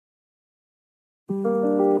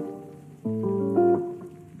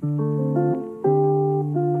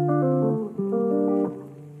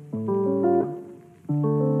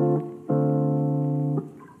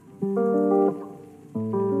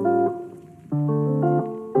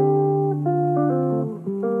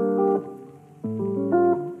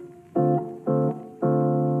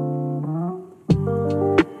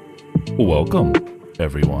Welcome,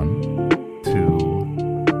 everyone,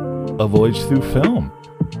 to A Voyage Through Film.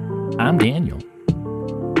 I'm Daniel.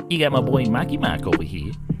 You got my boy Mikey Mike over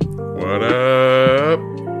here. What up?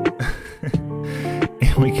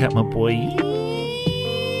 And we got my boy Anthony.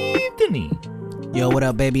 Yo, what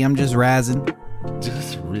up, baby? I'm just razzing.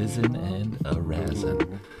 Just risen and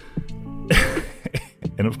a-razzin'.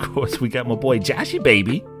 And of course, we got my boy Joshy,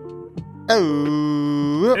 baby.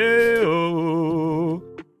 Oh. Ew.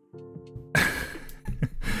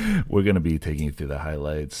 We're going to be taking you through the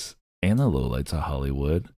highlights and the lowlights of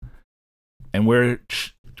Hollywood. And we're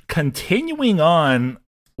continuing on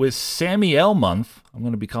with Samuel month. I'm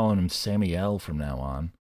going to be calling him Samuel from now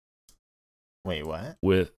on. Wait, what?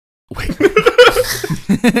 Wait.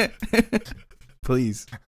 Please.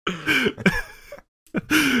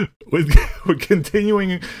 We're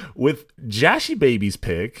continuing with Joshy Baby's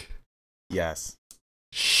pick. Yes.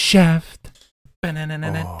 Shaft.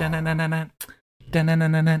 Oh,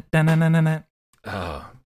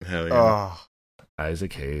 hell yeah. Oh,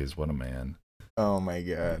 Isaac Hayes, what a man. oh my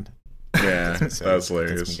god. Yeah, Gets me that's so- gets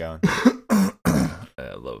hilarious. me going.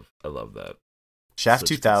 I love that. Shaft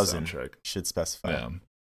Such a good 2000 soundtrack. should specify. Yeah.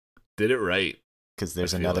 Did it right. Because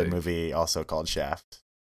there's I feel another like- movie also called Shaft.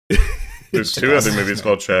 There's two other movies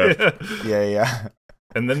called Shaft. Yeah.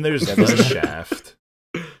 And then there's Yeah, The there's- Shaft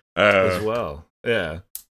as Uh, well. Yeah.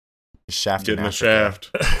 Shaft getting in the Africa.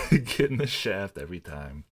 shaft. Getting the shaft every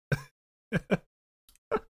time.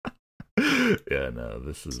 Yeah, no,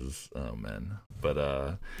 this is, oh man.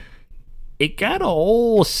 But it got a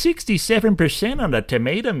whole 67% on the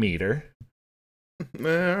tomato meter. All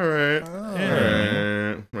right. Oh.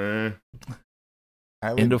 Yeah. All right.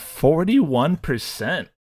 I would, And a 41%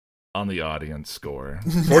 on the audience score.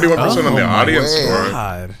 41% on the Oh, audience my score.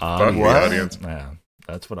 God. Fuck the What? audience. Yeah,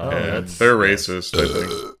 that's what I. Oh, Yeah, that's, they're racist, I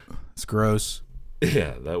think. It's gross.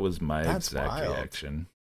 Yeah, that was my That's exact wild. reaction.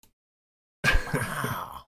 wow.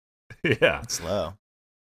 Yeah, That's low.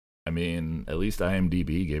 I mean, at least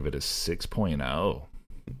IMDb gave it a 6.0.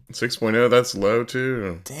 6.0, that's low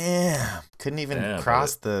too. Damn. Couldn't even Yeah,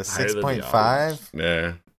 cross but the higher than the 6.5.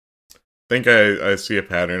 Yeah. I think I see a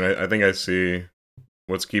pattern. I think I see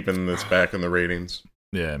what's keeping this back in the ratings.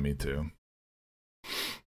 Yeah, me too.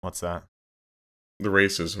 What's that? The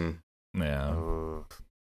racism. Yeah. Oh,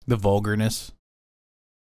 The vulgarness.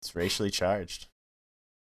 it's racially charged.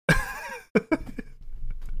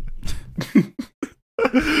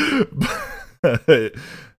 But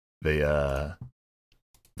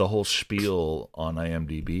the whole spiel on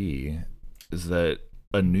IMDb is that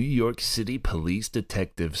a New York City police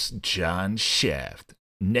detective's John Shaft,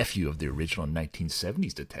 nephew of the original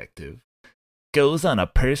 1970s detective, goes on a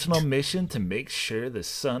personal mission to make sure the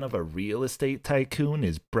son of a real estate tycoon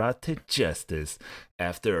is brought to justice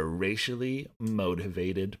after a racially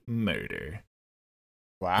motivated murder.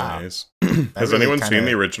 Wow. Nice. That Has really anyone seen kinda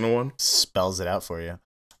the original one? Spells it out for you.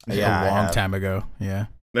 A I long have. time ago. Yeah.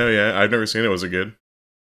 No, yeah, I've never seen it. Was it good?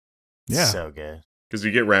 Yeah. So good. Because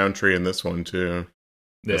you get Roundtree in this one too.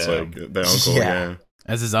 It's Yeah, like the uncle, Yeah. yeah.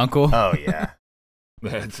 As his uncle. Oh, yeah.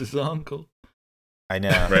 that's his uncle. I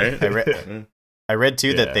know. Right? I read too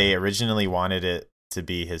Yeah. that they originally wanted it to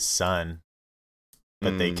be his son,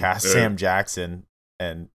 but they cast yeah. Sam Jackson,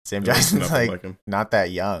 and Sam Looks Jackson's nothing like him. not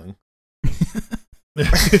that young.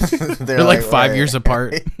 They're like 5 "Wait." years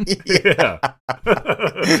apart. Yeah.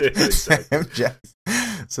 Exactly. Sam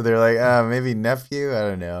Jackson. So they're like, maybe nephew. I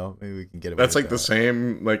don't know. Maybe we can get. Away That's like with the that.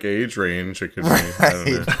 same like age range. It could be. I don't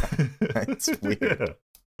know. It's weird.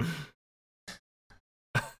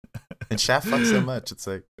 And Shaft fucks so much. It's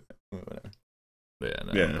like whatever. Yeah,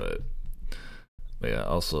 no, Yeah. but yeah,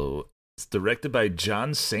 also it's directed by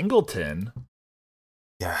John Singleton.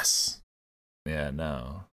 Yes, Yeah,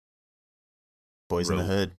 no. Boys in the Wrote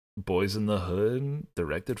Hood. Boys in the Hood,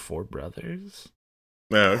 directed Four Brothers.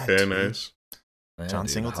 Oh, Yeah, okay, dude. nice. Yeah, John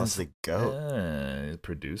dude, Singleton's Hustle- the goat. Yeah, he's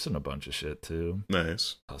producing a bunch of shit too.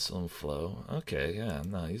 Nice. Hustle and Flow. Okay, yeah,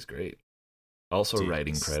 no, he's great. Also Dude,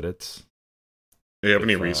 writing he's- credits. Do you have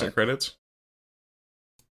any If, recent credits?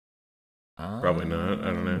 Probably not,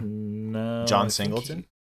 I don't know. No. John I think Singleton?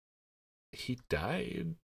 He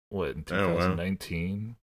died, what, in Oh, wow.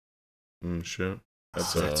 2019? Shit.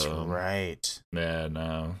 That's Oh, That's So- right. Yeah,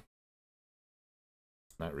 no.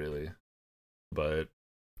 Not really. But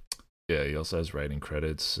Yeah, he also has writing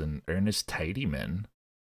credits and Ernest Tidyman.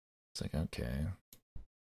 It's like, okay.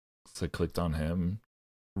 So I clicked on him.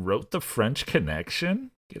 Wrote The French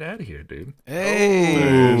Connection? Get out of here, dude.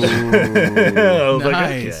 Hey, I was like,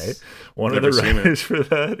 nice. okay. One Never of the seen writers for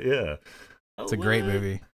that, yeah. It's a great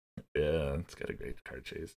movie. Yeah, it's got a great car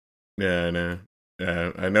chase. Yeah, I know.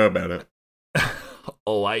 Yeah, I know about it.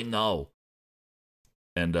 Oh, I know.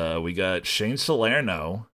 And we got Shane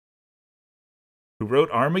Salerno, who wrote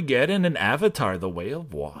Armageddon and Avatar: The Way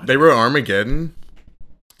of Water. They wrote Armageddon?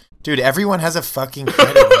 Dude, everyone has a fucking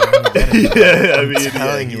credit. Yeah, I I'm mean,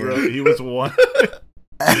 telling he, you. wrote, he was one.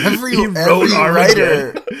 Every He wrote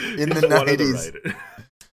writer Armageddon. in He's the one of the 90s. writers.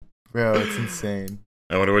 Bro, it's insane.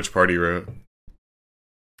 I wonder which part he wrote.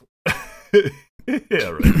 Yeah,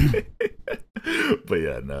 right. But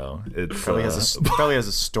yeah, no, it's Probably has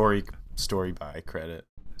a story by credit.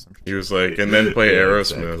 He was like, and then play Yeah,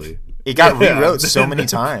 Aerosmith. exactly. It got Yeah. rewrote so many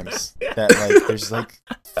times that like there's like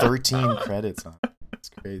 13 credits on it. It's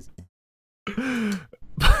crazy.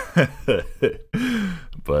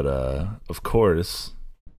 But of course,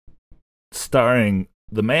 starring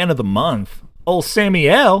the man of the month, old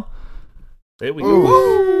Samuel. There we go,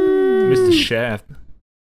 Mr. Shaft,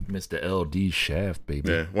 Mr. LD Shaft, baby.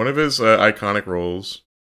 Yeah, one of his iconic roles.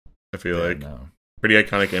 I feel Yeah, like no. pretty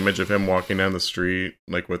iconic image of him walking down the street,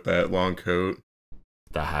 like with that long coat.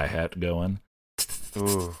 The hi hat going.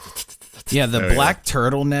 Ooh. Yeah, the Oh, yeah. black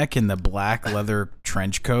turtleneck and the black leather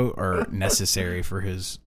trench coat are necessary for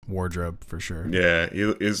his wardrobe for sure. Yeah,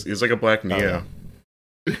 he's like a black Neo.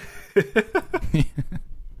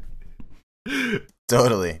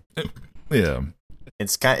 Totally. Yeah.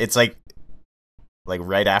 It's like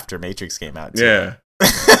right after Matrix came out too. Yeah,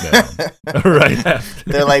 Right after.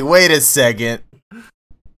 They're like, wait a second.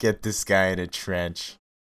 Get this guy in a trench.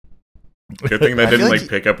 good thing I that feel didn't like like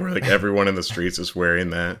pick up where like everyone in the streets is wearing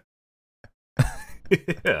that.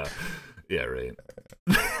 Yeah. Yeah, right.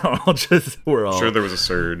 We're all I'm sure there was a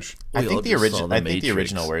surge. I we all think the just saw original. The I think the Matrix.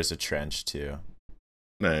 original wears a trench too.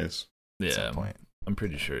 Nice. At Yeah, some point. I'm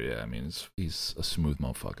pretty sure. Yeah, I mean, he's a smooth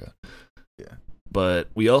motherfucker. Yeah. But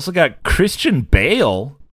we also got Christian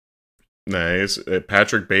Bale. Nice.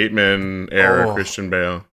 Patrick Bateman era Oh. Christian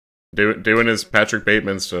Bale. Doing his Patrick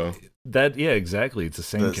Bateman still. Yeah, exactly. It's the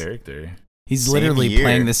same This- character. He's Same literally year.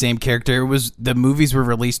 playing the same character. The movies were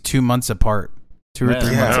released 2 months apart. 2 or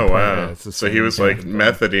 3 Yeah. months Oh apart. wow! Yeah, it's the So he same was like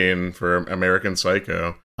character. methoding for American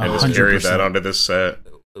Psycho and just carried 100%. that onto this set.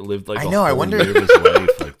 Lived like I a know, I whole wonder- year of his life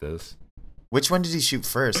like this. Which one did he shoot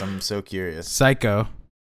first? I'm so curious. Psycho.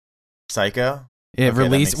 Psycho? It Okay, that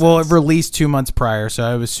released makes well, it sense. released 2 months prior, so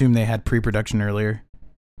I would assume they had pre-production earlier.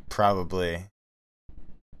 Probably.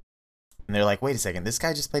 And they're like, wait a second, this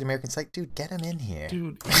guy just played American Psycho. Dude, get him in here.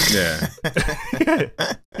 Dude, Yeah.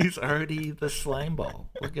 he's already the slime ball.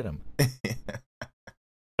 Look at him.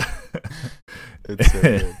 It's so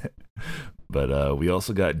good. But we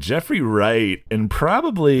also got Jeffrey Wright, and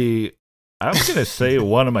probably, I was going to say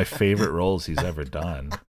one of my favorite roles he's ever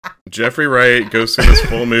done. Jeffrey Wright goes through this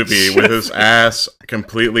whole movie with his ass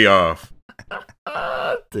completely off.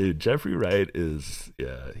 Dude, Jeffrey Wright is,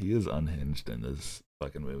 he is unhinged in this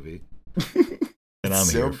fucking movie. And I'm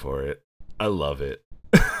So- here for it. I love it.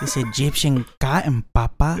 This Egyptian cotton,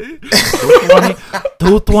 papa.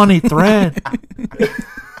 223.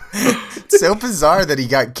 It's so bizarre that he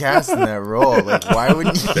got cast in that role. Like, why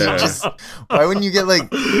wouldn't you why wouldn't you get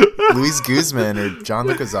like Luis Guzman or John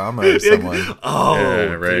Leguizamo or someone? Oh,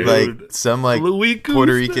 Yeah, right. dude. Like some like Louis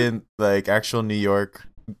Puerto Guzman. Rican, like actual New York,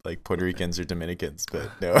 like Puerto Ricans or Dominicans, but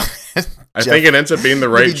no. I think it ends up being the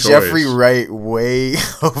right Maybe choice. Jeffrey Wright way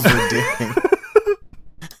overdoing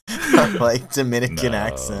like Dominican No.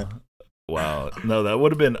 accent. Wow. No, that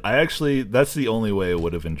would have been. That's the only way I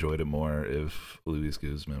would have enjoyed it more if Luis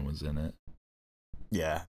Guzman was in it.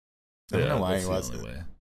 Yeah. I don't know why that's he the wasn't. only way.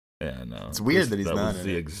 Yeah, no. It's weird that he's that not was in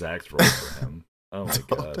the it. exact role for him. Oh my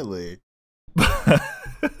Totally. god.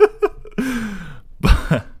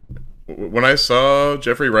 When I saw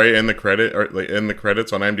Jeffrey Wright in the credits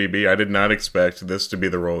on IMDb, I did not expect this to be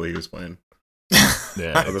the role he was playing.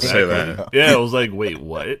 Yeah, I'll just say that. Yeah, I was like, wait,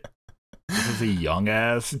 what? This is a young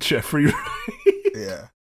ass Jeffrey Wright. Yeah.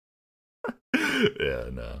 Yeah,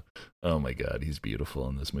 no. Oh my god, he's beautiful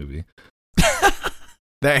in this movie.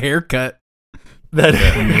 That haircut. That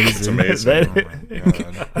It's amazing. Oh my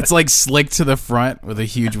God. It's like slicked to the front with a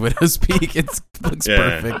huge widow's peak. It looks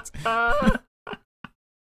Yeah. perfect.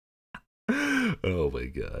 Oh my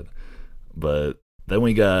god. But then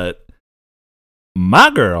we got my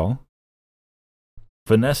girl,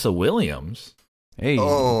 Vanessa Williams. Hey.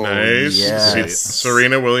 Oh, Nice. yes.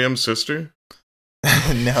 Serena Williams' sister?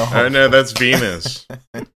 No. Oh no, that's Venus.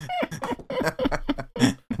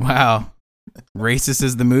 Wow. Racist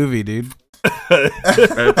is the movie, dude.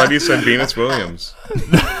 I thought you said Venus Williams.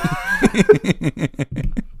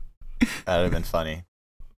 That would have been funny.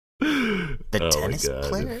 The tennis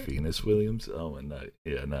player? Venus Williams? Oh, and no.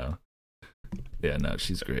 Yeah, no. Yeah, no,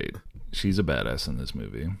 she's great. She's a badass in this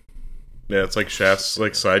movie. Yeah, it's like Shaft's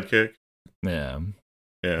like sidekick. Yeah.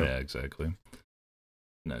 Yeah. Yeah, exactly.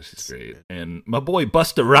 No, she's great. And my boy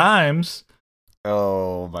Busta Rhymes.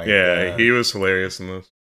 Oh my god. Yeah, he was hilarious in this.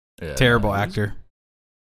 Yeah, Terrible no, actor.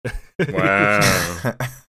 Wow.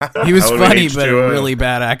 He was How would funny, H2O? but a really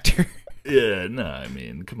bad actor. Yeah, no, I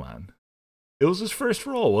mean, come on. It was his first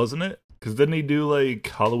role, wasn't it? Because didn't he do like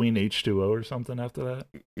Halloween H2O or something after that?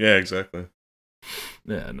 Yeah, exactly.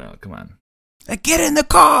 Yeah, no, come on. Hey, get in the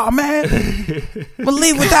car, man. We'll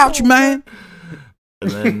leave without you, man.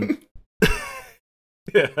 And then,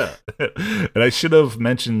 yeah. And I should have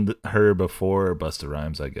mentioned her before Busta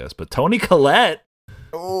Rhymes, I guess. But Toni Collette.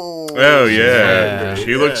 Oh yeah, Yeah.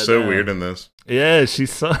 she looks so no. weird in this. Yeah,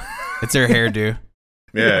 she's so. It's her hairdo.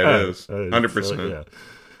 Yeah, it is. So, 100%.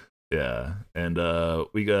 yeah. And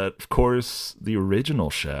we got, of course, the original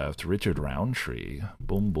Shaft, Richard Roundtree.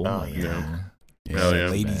 Boom, boom. Oh, again. yeah. Hell yeah.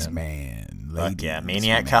 Ladies man. Fuck yeah, Ladies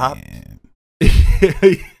Maniac man. Cop.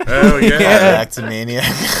 Oh yeah. Back to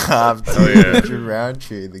Maniac Cop. Oh, yeah. Richard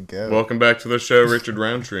Roundtree, the goat. Welcome back to the show, Richard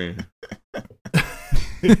Roundtree.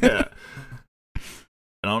 Yeah.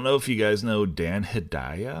 I don't know if you guys know Dan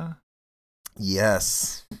Hedaya.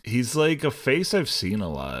 Yes. He's like a face I've seen a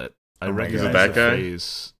lot. I Oh my recognize God. That the guy?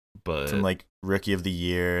 face, but From like Rookie of the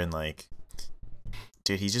Year and like,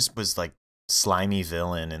 dude, he just was like slimy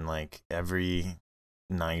villain in like every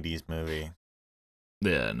 90s movie.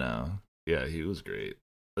 yeah, no. Yeah, he was great.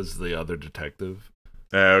 As the other detective.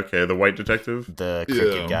 Okay, the white detective. The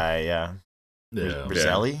cricket Yeah. guy, yeah. Yeah.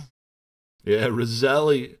 Roselli? Yeah,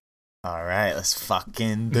 Roselli. All right, let's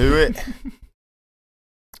fucking do it.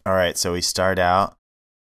 All right, so we start out,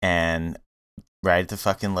 and right at the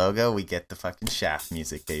fucking logo, we get the fucking Shaft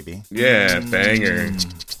music, baby. Yeah, banger.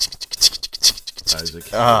 Isaac.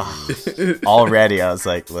 Oh, already, I was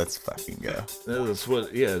like, let's fucking go. That's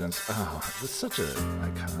what, yeah, that's such a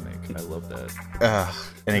iconic. I love that.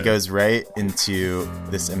 And it goes right into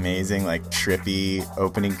this amazing, like, trippy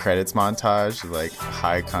opening credits montage, like,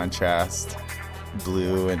 high contrast,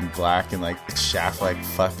 blue and black, and, like, it's Shaft, like,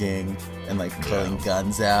 fucking and, like, pulling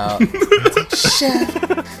guns out. It's like,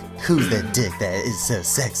 Shaft, who's that dick that is so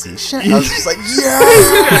sexy? Shaft. I was just like,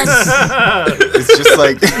 yes! It's just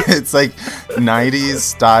like, it's like 90s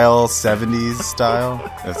style, 70s style.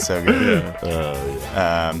 That's so good.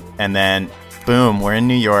 And then, boom, we're in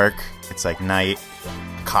New York. It's like night.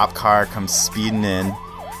 Cop car comes speeding in,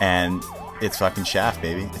 and it's fucking Shaft,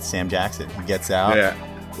 baby. It's Sam Jackson. He gets out. Yeah.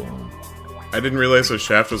 I didn't realize that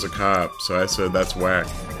Shaft was a cop, so I said that's whack.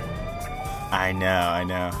 I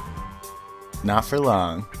know. Not for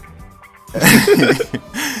long.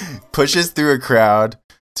 Pushes through a crowd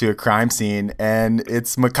to a crime scene, and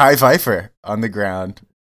it's Mekhi Phifer on the ground,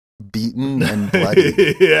 beaten and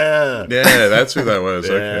bloody. Yeah. Yeah, that's who that was.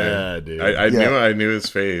 Okay. Yeah, dude. I knew his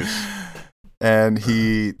face. And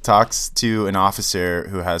he talks to an officer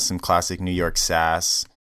who has some classic New York sass,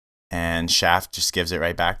 and Shaft just gives it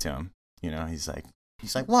right back to him. You know, he's like,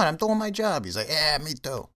 what? I'm doing my job. He's like, yeah, me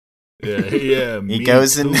too. Yeah. He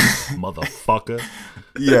goes in, motherfucker.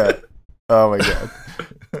 yeah. Oh my god.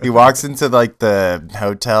 He walks into like the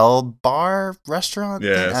hotel bar restaurant.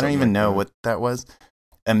 Yeah, thing. I don't something even like know that. what that was.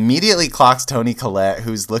 Immediately clocks Toni Collette,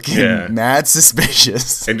 who's looking mad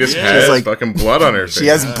suspicious. And just Yeah. has She's like- fucking blood on her face. She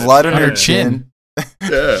has blood on On her her chin. chin.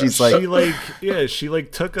 Yeah. She's like, she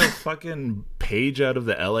took a fucking page out of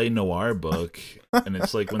the LA Noir book, and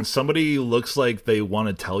it's like when somebody looks like they want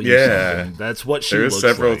to tell you something, that's what she There's looks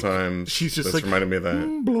several like. times. She's just that's like, reminded me of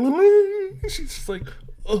that. she's just like,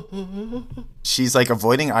 oh. she's like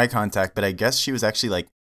avoiding eye contact, but I guess she was actually like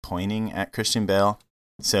pointing at Christian Bale.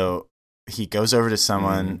 So he goes over to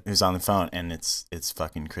someone who's on the phone, and it's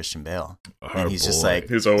fucking Christian Bale. And he's just like,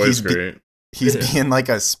 He's always he's great. He's being like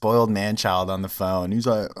a spoiled man-child on the phone. He's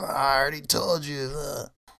like, I already told you.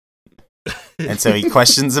 And so he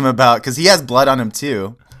questions him about, because he has blood on him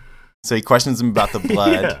too. So he questions him about the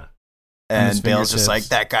blood. Yeah. his And Bale's just like, fingertips.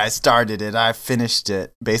 that guy started it. I finished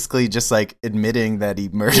it. Basically just like admitting that he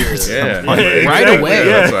murdered Yeah. someone. Right exactly. away.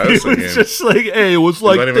 Yeah. That's what I was He was thinking. just like, hey, it was He's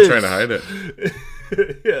like not even this. trying to hide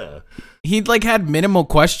it. Yeah. He like had minimal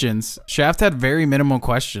questions. Shaft had very minimal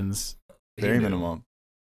questions. Very He knew. minimal.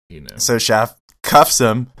 He knew. So Shaft cuffs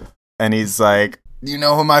him, and he's like, you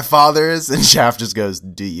know who my father is? And Shaft just goes,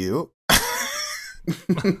 do you?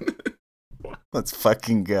 Let's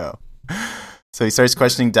fucking go. So he starts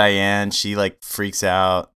questioning Diane. She like freaks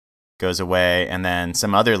out, goes away, and then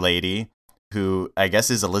some other lady who I guess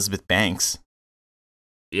is Elizabeth Banks.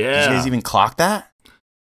 Yeah. Did you guys even clock that?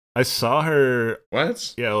 I saw her.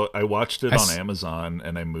 What? Yeah, I watched it on Amazon,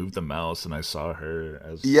 and I moved the mouse, and I saw her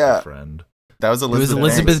as Yeah. a friend. That was Elizabeth. It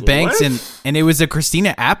was Elizabeth Banks, What? and it was a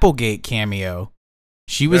Christina Applegate cameo.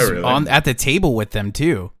 She was really? on at the table with them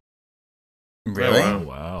too. Really? Oh, Oh,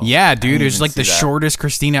 wow. Yeah, dude, didn't it was even like the see that. shortest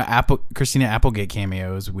Christina Applegate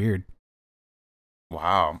cameo. It was weird.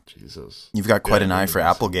 Wow. Jesus. You've got quite Yeah, an eye it for is.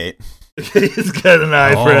 Applegate. He's got an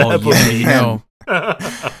eye for Oh, Apple. yeah, you know.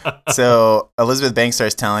 So Elizabeth Banks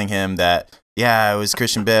starts telling him that, yeah, it was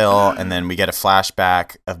Christian Bale, and then we get a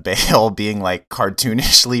flashback of Bale being like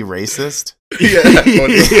cartoonishly racist. Yeah. What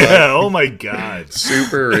the fuck? Yeah, oh my god.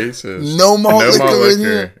 Super racist. No malt No malt liquor in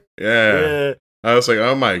here. Yeah. Yeah. I was like,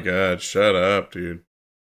 oh my god, shut up, dude.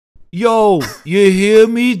 Yo, you hear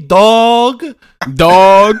me, dog?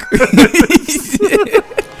 Dog.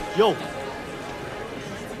 Yo.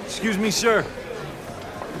 Excuse me, sir.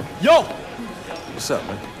 Yo. What's up,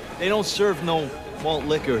 man? They don't serve no malt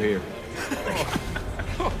liquor here.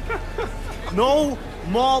 No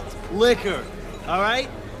malt liquor. All right?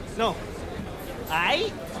 No.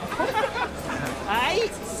 Aight? Aight?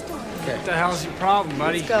 What the hell's your problem,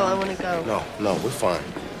 buddy? Let's go. I want to go. No, we're fine.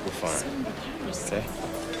 We're fine. Okay?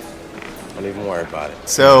 Don't even worry about it.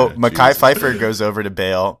 So Yeah, Mekhi Jesus. Phifer goes over to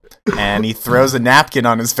Bale, and he throws a napkin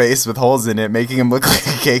on his face with holes in it, making him look like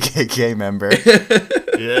a KKK member.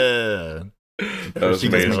 Yeah. That was Because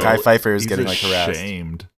amazing. Mekhi Phifer is He's getting like harassed.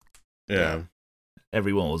 ashamed. Yeah.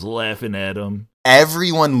 Everyone was laughing at him.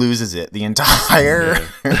 Everyone loses it. The entire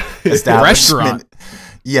Restaurant. establishment,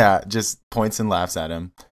 yeah, just points and laughs at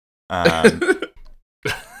him.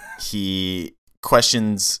 He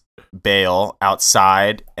questions Bale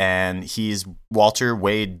outside, and he's Walter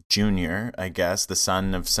Wade Jr., I guess, the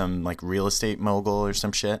son of some like real estate mogul or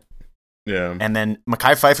some shit. Yeah. And then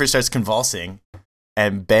Mekhi Phifer starts convulsing,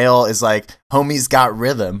 and Bale is like, homie's got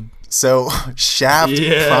rhythm. So Shaft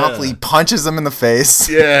Yeah. promptly punches him in the face,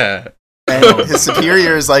 Yeah. and his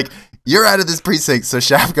superior is like, you're out of this precinct. So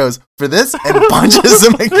Shaft goes, for this, and punches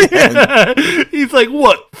him again. He's like,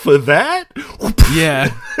 what, for that?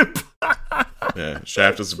 Yeah. Yeah.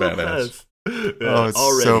 Shaft is a badass. Oh,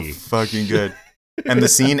 it's so fucking good. And the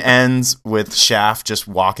scene ends with Shaft just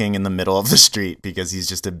walking in the middle of the street because he's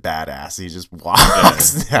just a badass. He just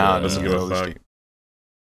walks down in the doesn't give middle a of the fuck. street.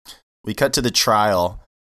 We cut to the trial,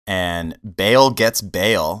 and Bale gets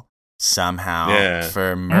bail somehow Yeah.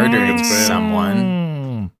 for murdering Gets bail.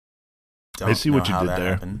 someone. I see what you how did that there.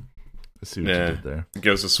 happened. I see what Yeah. you did there. He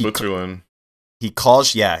goes to Switzerland. He calls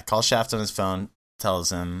Shaft on his phone,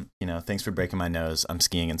 tells him, thanks for breaking my nose. I'm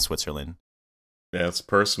skiing in Switzerland. Yeah, it's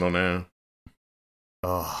personal now.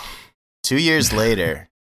 Oh, 2 years later.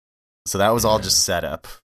 So that was all just set up.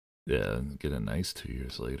 Yeah, get a nice 2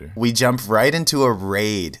 years later. We jump right into a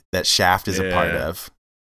raid that Shaft is a part Yeah. of.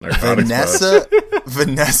 Narcotics bust.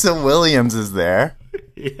 Vanessa Williams is there.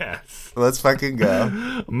 Yes. Let's fucking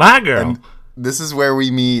go. My girl. And this is where we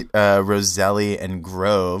meet Roselli and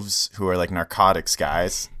Groves, who are like narcotics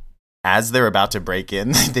guys. As they're about to break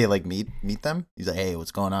in, they like meet them. He's like, "Hey, what's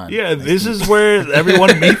going on?" Yeah, Nice this to is where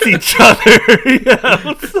everyone meets each other. Yeah,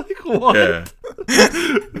 it's like, what? Yeah. This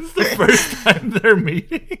is the first time they're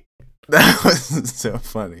meeting. That was so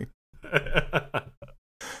funny.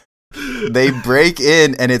 They break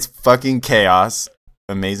in and it's fucking chaos.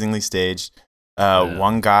 Amazingly staged. Yeah.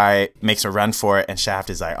 One guy makes a run for it, and Shaft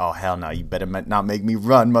is like, "Oh hell no! You better not make me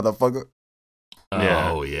run, motherfucker!"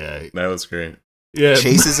 Oh, yeah. That was great. Yeah.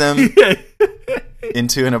 Chases him Yeah.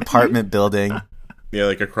 into an apartment building. Yeah,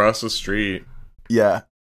 like across the street. Yeah,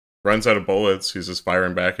 Runs out of bullets. He's just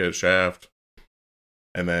firing back at Shaft.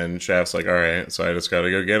 And then Shaft's like, all right, so I just got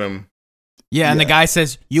to go get him. Yeah, and the Yeah. guy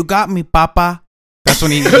says, "You got me, Papa." That's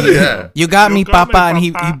when he Yeah. "You got You me, got me, Papa," and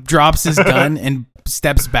he Papa. drops his gun and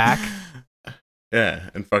steps back. Yeah,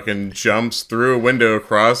 and fucking jumps through a window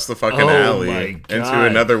across the fucking Oh my alley into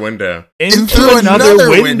God. another window Into another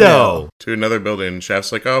window. window. to another building.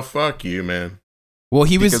 Shaft's like, oh, fuck you, man. Well,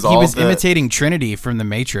 he was Because all the- imitating Trinity from The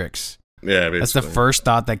Matrix. Yeah, basically. That's the first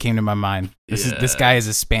thought that came to my mind. This Yeah. guy is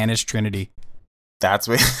a Spanish Trinity. that's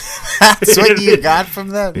what that's what you got from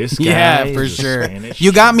that. This guy Yeah, is for a sure. Spanish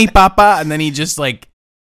You got me, Papa, and then he just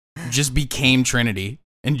became Trinity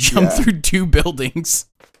and jumped Yeah. through two buildings.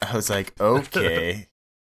 I was like, okay.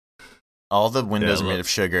 All the windows Yeah, are made of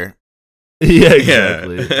sugar. Yeah,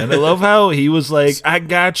 exactly. Yeah. And I love how he was like, I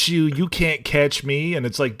got you. You can't catch me. And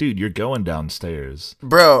it's like, dude, you're going downstairs.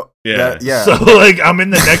 Bro, Yeah. yeah. So, like, I'm in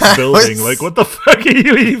the next That building. was- Like, what the fuck are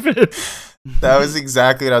you even? That was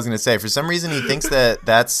exactly what I was going to say. For some reason, he thinks that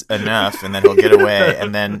that's enough, and then he'll get away,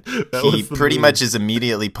 and then he pretty much is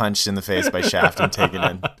immediately punched in the face by Shaft and taken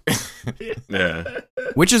in. Yeah.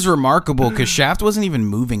 Which is remarkable because Shaft wasn't even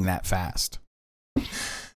moving that fast.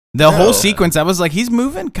 The whole sequence, I was like, he's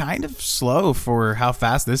moving kind of slow for how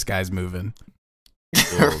fast this guy's moving.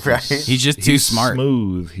 Right? He's just too smart.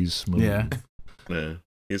 He's smooth. Yeah. Yeah.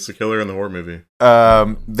 He's the killer in the horror movie.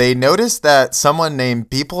 They noticed that someone named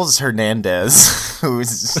Peoples Hernandez,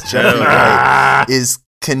 who's Jeffrey Wright, is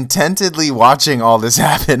contentedly watching all this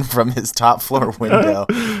happen from his top floor window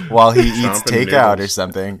while he eats takeout or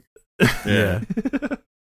something. Yeah.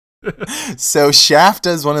 So Shaft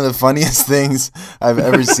does one of the funniest things I've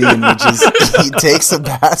ever seen, which is he takes a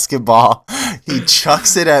basketball, he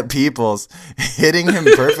chucks it at Peoples, hitting him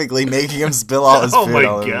perfectly, making him spill all his food. Oh my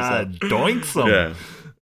all over god, himself. doinks him.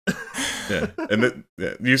 Yeah. And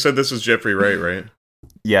you said this is Jeffrey Wright, right?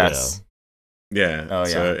 Yes. Yeah. Oh,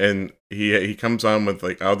 So, and he comes on with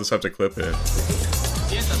like, I'll just have to clip it.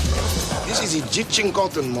 This is Egyptian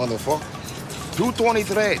cotton, motherfucker. 220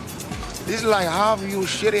 thread. This is like half of you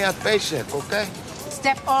shitty ass paycheck, okay?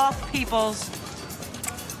 Step off, Peoples.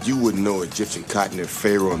 You wouldn't know Egyptian cotton if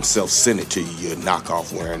Pharaoh himself sent it to you, you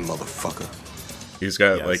knockoff wearing motherfucker. He's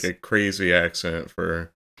got like a crazy accent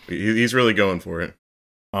for. He's really going for it.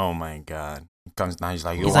 Oh my god. He comes down, he's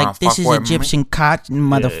like, He's like, this is Egyptian cotton,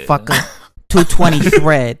 motherfucker. 220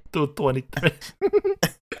 thread. 220 thread.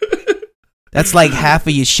 That's like half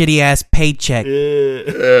of your shitty ass paycheck.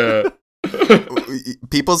 Yeah.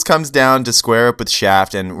 Peoples comes down to square up with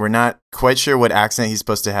Shaft, and we're not quite sure what accent he's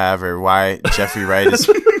supposed to have or why Jeffrey Wright is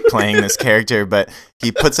playing this character, but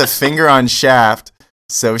he puts a finger on Shaft,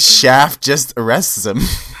 so Shaft just arrests him.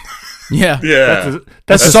 Yeah. Yeah.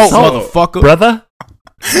 That's assault, motherfucker. Brother?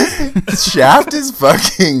 Shaft is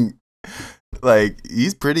fucking, like,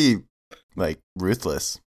 he's pretty, like,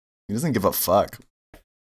 ruthless. He doesn't give a fuck.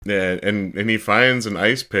 Yeah, and he finds an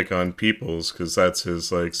ice pick on Peoples because that's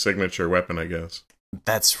his like signature weapon, I guess.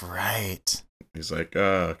 That's right. He's like,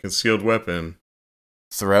 concealed weapon.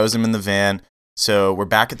 Throws him in the van. So we're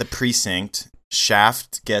back at the precinct.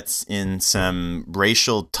 Shaft gets in some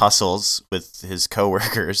racial tussles with his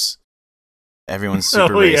coworkers. Everyone's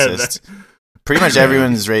super racist. Pretty much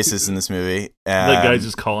everyone's racist in this movie. That guy's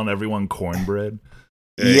just calling everyone cornbread.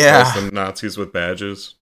 He Yeah. calls them Nazis with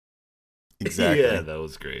badges. Exactly. Yeah, that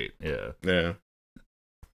was great. Yeah. Yeah.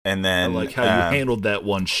 And I then like how you handled that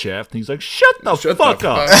one, Shaft. And he's like, shut the fuck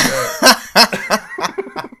up.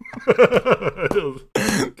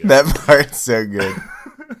 That part's so good.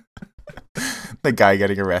 The guy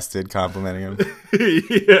getting arrested, complimenting him.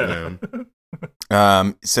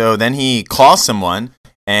 Yeah. So then he calls someone,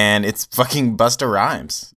 and it's fucking Busta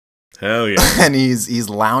Rhymes. Hell yeah. And he's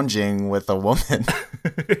lounging with a woman.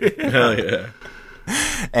 Hell yeah.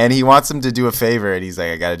 And he wants him to do a favor, and he's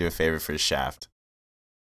like, I gotta do a favor for Shaft.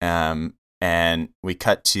 And we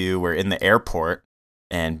cut to, we're in the airport,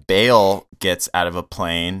 and Bale gets out of a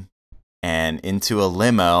plane and into a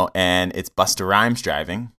limo, and it's Busta Rhymes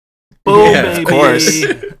driving. Boom, Yeah, baby. of course.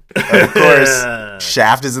 Of course.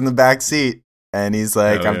 Shaft is in the back seat, and he's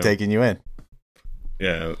like, I'm taking you in.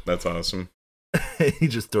 Yeah, that's awesome. He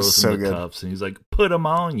just throws So him the good. cuffs, and he's like, put him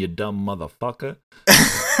on, you dumb motherfucker.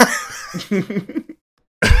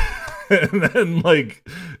 And then, like,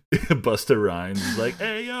 Busta Rhymes is like,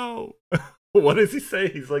 hey, yo. What does he say?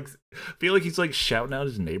 He's like, I feel like he's like shouting out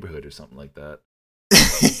his neighborhood or something like that.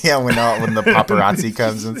 Yeah, when the paparazzi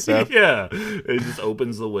comes and stuff. Yeah. He just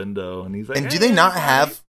opens the window, and he's like, And do hey, they not everybody.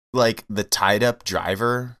 have, like, the tied-up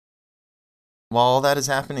driver while all that is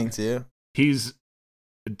happening, too? He's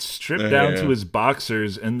stripped down to his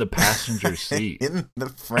boxers in the passenger seat. In the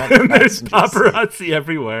front And there's passenger seat. paparazzi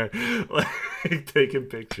everywhere, like taking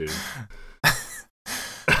pictures.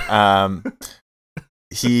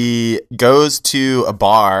 He goes to a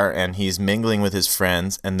bar and he's mingling with his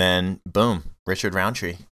friends, and then boom, Richard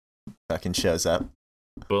Roundtree fucking shows up.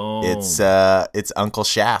 Boom. It's Uncle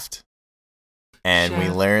Shaft, and we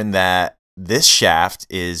learn that this Shaft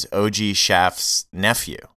is OG Shaft's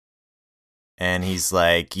nephew. And he's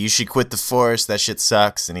like, you should quit the force. That shit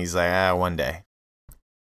sucks. And he's like, one day.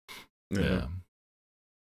 Yeah.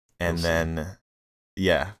 And then,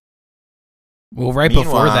 yeah. Well, right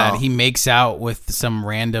before Meanwhile- that, he makes out with some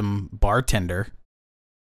random bartender.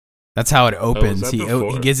 That's how it opens. that He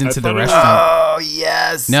before? gets into I the thought it was- restaurant. Oh,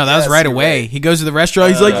 yes. No, that was right you're away. right. He goes to the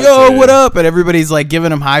restaurant. He's like, that's yo, it. what up? And everybody's like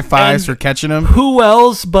giving him high fives And for catching him. Who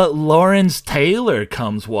else but Lawrence Taylor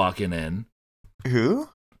comes walking in? Who?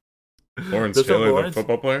 Lawrence That's what Taylor, Lawrence- the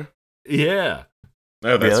football player? Yeah.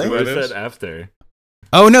 No, that's Really? who What that I is. said after.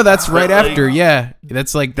 Oh no, that's right after. Yeah,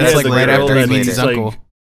 that's like right after he meets his uncle. Like,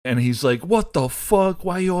 and he's like, "What the fuck?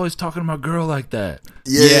 Why are you always talking to my girl like that?"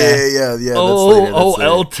 Yeah.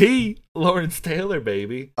 Oh, LT, Lawrence Taylor,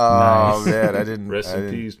 baby. Oh man, I didn't. Rest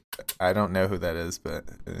in peace. I don't know who that is, but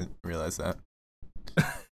I didn't realize that.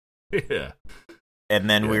 Yeah. And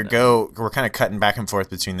then we're kind of cutting back and forth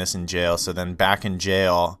between this and jail. So then back in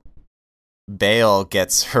jail, Bale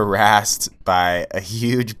gets harassed by a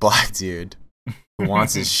huge black dude who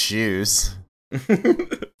wants his shoes.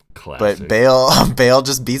 Classic. But Bale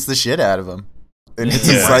just beats the shit out of him. And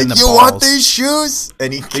he's like, "You want these shoes?"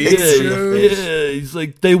 And he kicks him in the face. Yeah, he's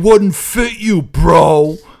like, "They wouldn't fit you,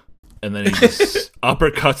 bro." And then he just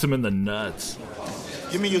uppercuts him in the nuts.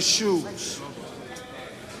 Give me your shoes.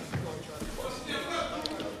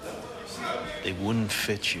 They wouldn't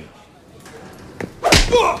fit you.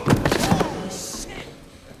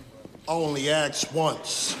 I only asked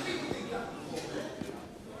once.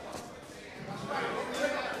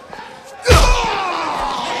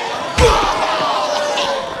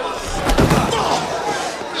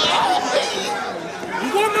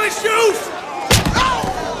 You want my shoes?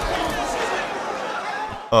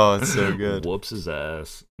 Oh, it's so good. Whoops his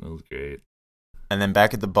ass. That was great. And then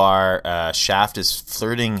back at the bar, Shaft is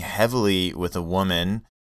flirting heavily with a woman,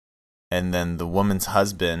 and then the woman's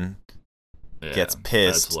husband gets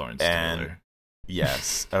pissed. That's Lawrence and Taylor.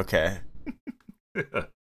 Yes, okay.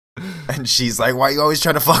 And she's like, "Why are you always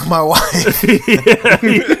trying to fuck my wife?"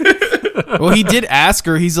 Well, he did ask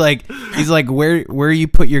her. He's like, where you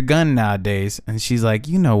put your gun nowadays? And she's like,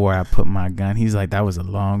 "You know where I put my gun." He's like, "That was a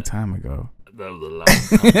long time ago." That was a long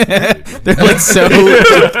time. They're like so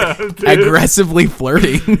aggressively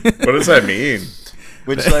flirting. What does that mean?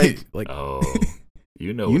 Which like oh,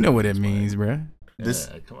 you know what it means, bro.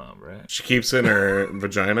 Come on, bro. She keeps in her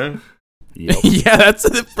vagina? Yep. Yeah, that's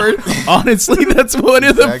the first. Honestly, that's one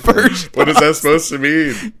of the first. What is that supposed to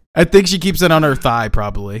mean? I think she keeps it on her thigh.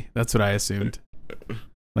 Probably that's what I assumed,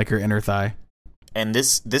 like her inner thigh. And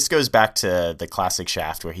this goes back to the classic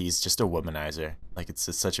Shaft, where he's just a womanizer. Like it's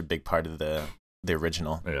just such a big part of the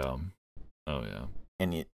original. Yeah. Oh yeah.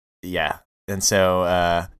 And and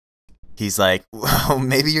so he's like, "Well,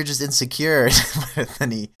 maybe you're just insecure." But then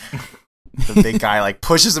the big guy like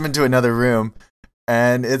pushes him into another room,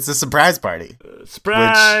 and it's a surprise party.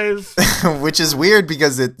 Surprise! Which is weird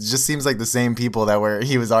because it just seems like the same people that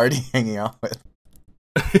he was already hanging out with.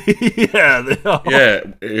 Yeah.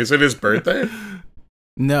 Is it his birthday?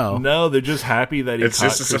 No, they're just happy that it's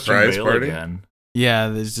just a Christian surprise Bale party again. Yeah,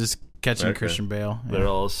 there's just catching Christian Bale. Yeah. They're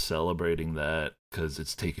all celebrating that because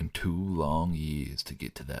it's taken 2 long years to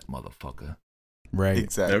get to that motherfucker. Right.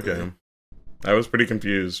 Exactly. Okay. I was pretty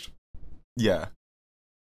confused. Yeah.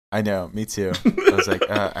 I know, me too. I was like,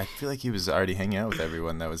 I feel like he was already hanging out with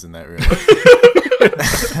everyone that was in that room.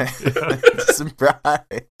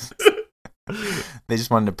 Surprise. They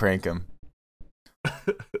just wanted to prank him.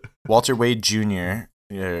 Walter Wade Jr.,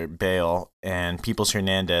 Bale, and Peoples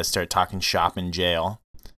Hernandez start talking shop in jail.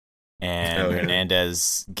 And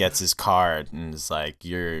Hernandez gets his card and is like,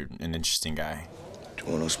 "You're an interesting guy." Do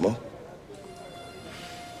you want no smoke?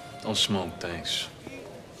 Don't smoke, thanks.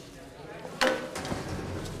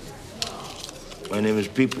 My name is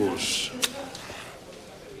Peoples.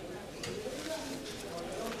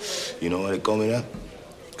 You know why they call me that?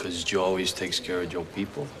 Because Joe always takes care of Joe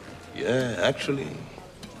people? Yeah, actually,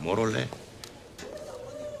 more or less.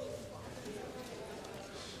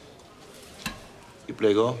 You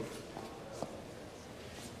play golf?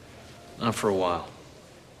 Not for a while.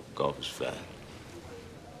 Golf is fat.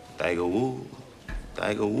 Tiger Woo.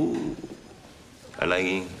 Tiger Woo. I like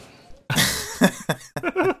him.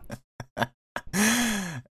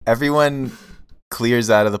 Everyone clears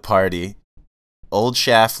out of the party. Old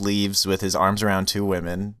Shaft leaves with his arms around 2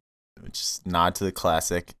 women, which is nod to the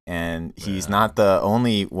classic. And he's not the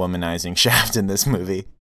only womanizing Shaft in this movie.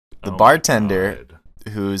 The bartender,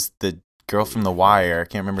 who's the girl from The Wire, I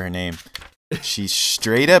can't remember her name. She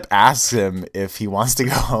straight up asks him if he wants to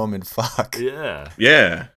go home and fuck.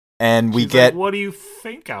 Yeah. And we She's get... like, "What do you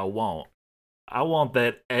think I want? I want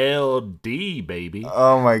that LD, baby."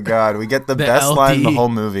 Oh my god, we get the best LD. line in the whole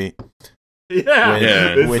movie.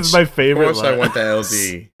 Yeah. This is my favorite Of course line. I want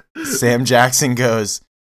the LD. Sam Jackson goes,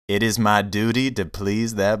 "It is my duty to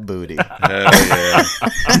please that booty." Hell yeah.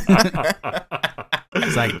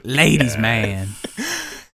 It's like, ladies, man.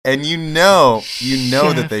 And you know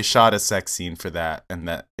that they shot a sex scene for that and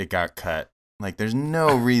that it got cut. Like, there's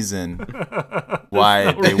no reason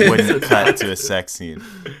why they wouldn't cut to a sex scene.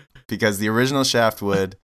 Because the original Shaft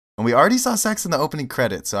would. And we already saw sex in the opening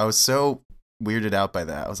credits, so I was so weirded out by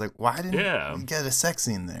that. I was like, why didn't we get a sex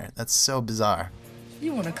scene there? That's so bizarre.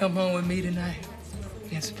 You want to come home with me tonight?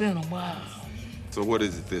 It's been a while. So what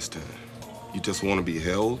is it this time? You just want to be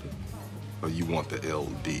held, or you want the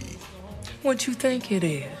LD? What you think it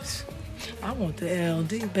is? I want the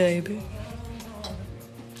LD, baby.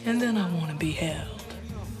 And then I want to be held.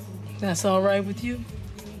 That's all right with you?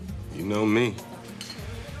 You know me.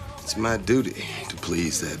 It's my duty to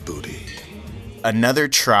please that booty. Another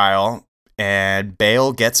trial, and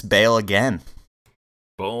Bale gets bail again.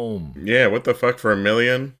 Boom. Yeah, what the fuck for $1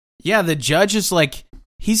 million? Yeah, the judge is like,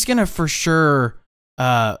 he's gonna for sure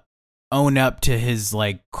own up to his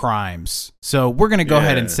like crimes. So we're gonna go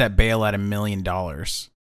ahead and set bail at $1 million.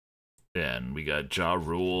 Yeah, and we got Ja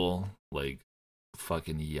Rule like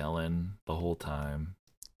fucking yelling the whole time.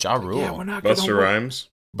 Ja Rule. Yeah, we're not Busta Rhymes.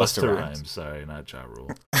 Busta Rhymes. Sorry, not Ja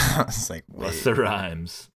Rule. It's like Busta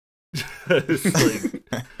Rhymes. It's like,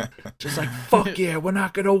 just like fuck yeah, we're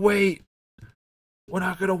not gonna wait. We're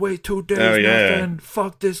not gonna wait 2 days. Nothing.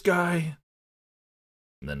 Fuck this guy.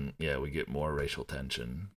 And then we get more racial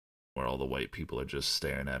tension where all the white people are just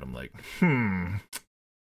staring at him like,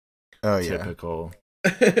 Oh yeah. Typical.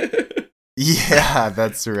 Yeah,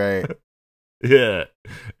 that's right. Yeah.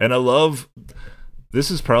 And I love this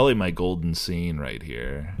is probably my golden scene right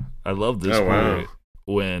here. I love this part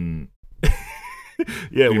when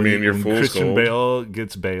when Christian Bale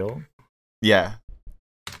gets bail. Yeah.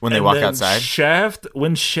 When they walk outside.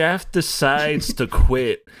 When Shaft decides to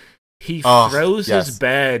quit, he throws his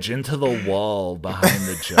badge into the wall behind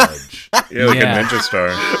the judge. Yeah, like a ninja star.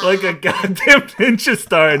 Like a goddamn ninja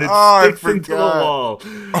star, and it sticks into the wall.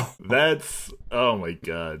 That's, oh my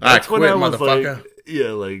god. That's when I was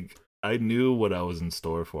like, I knew what I was in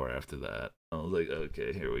store for after that. I was like,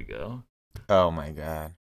 okay, here we go. Oh my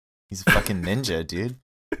god. He's a fucking ninja, dude.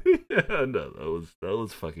 Yeah, no, that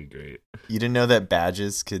was fucking great. You didn't know that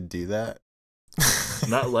badges could do that?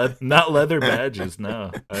 Not leather badges,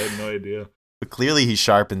 no. I had no idea. But clearly he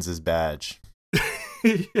sharpens his badge.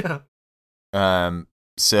 Yeah.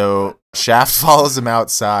 So Shaft follows him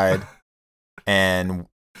outside and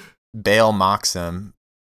Bale mocks him.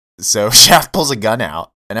 So Shaft pulls a gun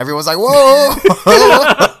out and everyone's like, whoa!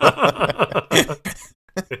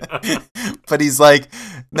 But he's like,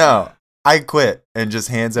 no, I quit, and just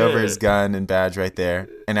hands over his gun and badge right there.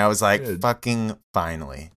 And I was like, fucking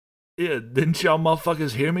finally. Yeah, didn't y'all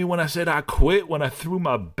motherfuckers hear me when I said I quit when I threw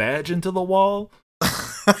my badge into the wall?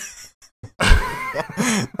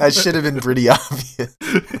 That should have been pretty obvious.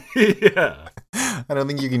 Yeah. I don't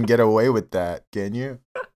think you can get away with that, can you?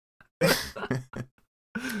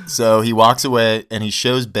 So he walks away and he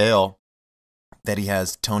shows Bale that he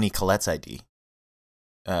has Tony Collette's ID,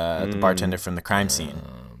 the bartender from the crime scene.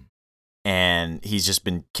 And he's just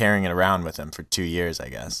been carrying it around with him for 2 years, I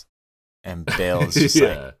guess. And Bale's just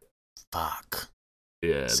like, fuck.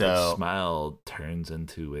 Yeah, so the smile turns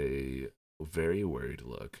into a very worried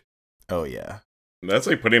look. Oh, yeah. That's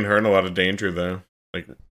like putting her in a lot of danger, though. Like,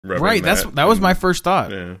 right, that was my first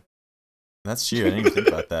thought. Yeah. That's true. I didn't even think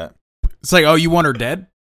about that. It's like, oh, you want her dead?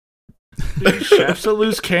 Dude, Shaft's a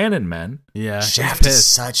loose cannon, man. Yeah. Shaft is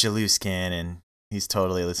such a loose cannon. He's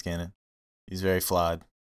totally a loose cannon. He's very flawed.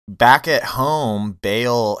 Back at home,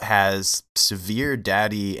 Bale has severe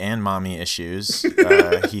daddy and mommy issues.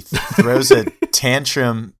 He throws a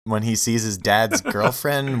tantrum when he sees his dad's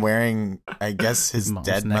girlfriend wearing, I guess, his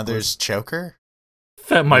dead mother's choker.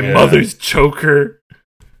 My mother's choker.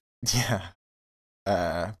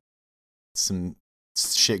 Yeah. Some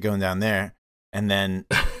shit going down there. And then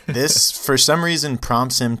this, for some reason,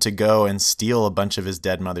 prompts him to go and steal a bunch of his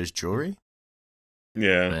dead mother's jewelry.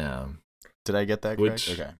 Yeah. Did I get that correct?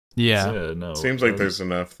 Okay. Yeah. No. Seems like there's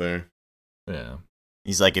enough there. Yeah.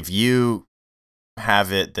 He's like, if you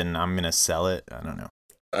have it, then I'm gonna sell it. I don't know.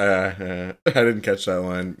 I didn't catch that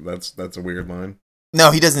line. That's a weird line. No,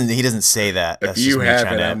 he doesn't. He doesn't say that. If you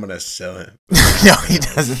have it, I'm gonna sell it. No, he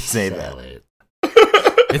doesn't say that.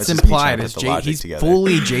 It's implied. He's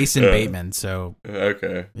fully Jason Bateman. So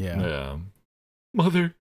okay. Yeah.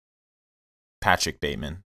 Mother. Patrick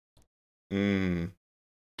Bateman.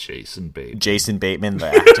 Jason Bateman. Jason Bateman, the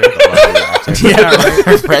actor. The actor. Yeah,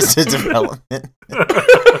 right. Arrested Development.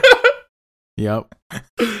 Yep.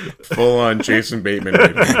 Full on Jason Bateman.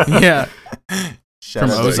 Yeah. From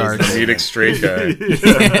Ozarks. Comedic straight guy.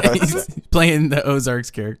 Yeah, he's playing the Ozarks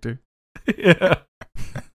character. Yeah.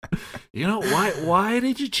 You know, why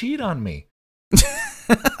did you cheat on me?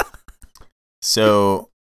 So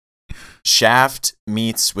Shaft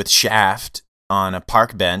meets with Shaft on a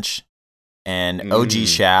park bench, and OG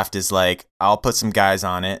Shaft is like, I'll put some guys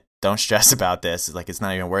on it. Don't stress about this. It's like, it's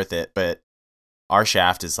not even worth it. But our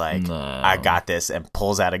Shaft is like, I got this, and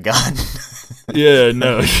pulls out a gun. Yeah,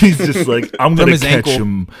 no, he's just like, I'm From gonna his catch ankle.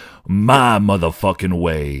 him my motherfucking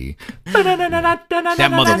way.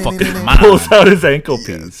 That motherfucker's mine. Pulls out his ankle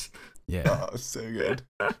piece. Yeah. Oh, so good.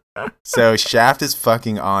 So Shaft is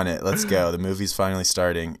fucking on it. Let's go. The movie's finally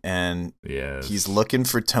starting, and Yes. he's looking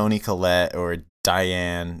for Toni Collette or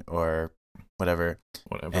Diane or whatever.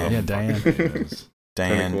 Whatever. And- Yeah, Diane.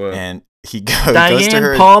 Diane, Toni Collette. and he goes to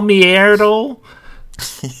her. Diane Palmiero,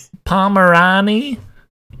 Pomerani,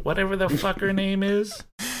 whatever the fuck her name is.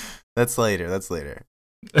 That's later.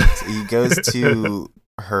 So he goes to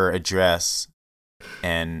her address,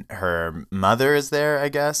 and her mother is there, I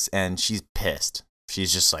guess, and she's pissed.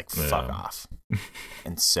 She's just like, fuck off.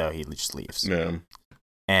 And so he just leaves. Yeah.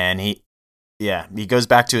 And he goes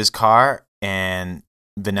back to his car, and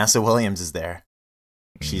Vanessa Williams is there.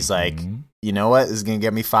 She's like, you know what? This is going to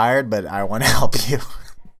get me fired, but I want to help you.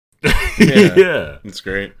 Yeah. It's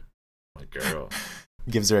great. My girl.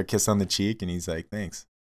 Gives her a kiss on the cheek, and he's like, thanks.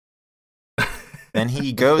 Then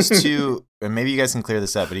he goes to, and maybe you guys can clear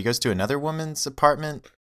this up, but he goes to another woman's apartment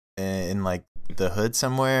in like the hood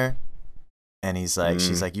somewhere. And he's like,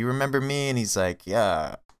 she's like, you remember me? And he's like,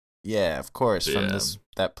 yeah, of course. From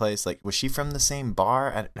that place. Like, was she from the same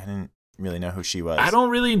bar? I didn't really know who she was. I don't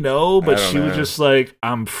really know, but she was know. just like,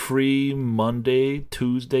 I'm free Monday,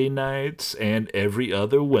 Tuesday nights, and every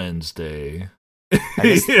other Wednesday.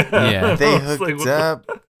 Yeah. They I was hooked like,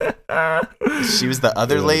 up. She was the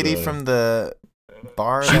other lady from the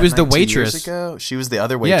bar. She that was the night 2 years waitress. ago? She was the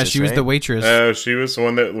other waitress. Yeah, she was right? the waitress. She was the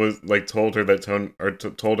one that was like told her that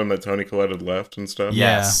told him that Toni Collette had left and stuff.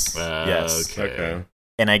 Yes. Yes. Okay.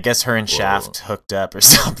 And I guess her and Shaft hooked up or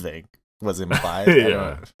something was implied. I don't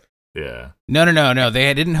know. Yeah. No.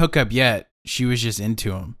 They didn't hook up yet. She was just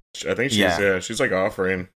into him. I think she's like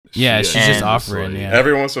offering. Yeah, she's just And offering. like- Yeah,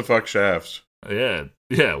 Everyone wants to fuck Shaft. Yeah.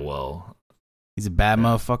 Yeah, well. he's a bad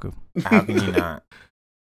motherfucker. How can you not?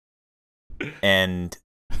 And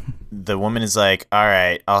the woman is like, all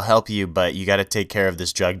right, I'll help you, but you got to take care of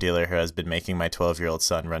this drug dealer who has been making my 12-year-old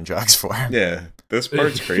son run drugs for him. Yeah, this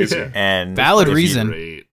part's crazy. Yeah. And Valid if you- reason.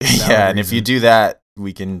 Great. Yeah, and if you do that,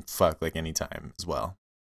 we can fuck like anytime as well.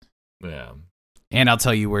 Yeah. And I'll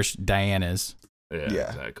tell you where Diane is. Yeah,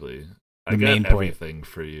 exactly. The I main got point. everything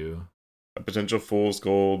for you. A potential fool's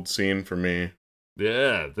gold scene for me.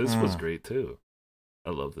 Yeah, this was great too. I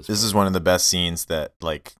love this. This is one of the best scenes that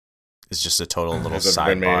like is just a total little Has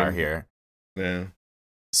ever been sidebar made. here. Yeah.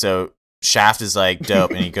 So Shaft is like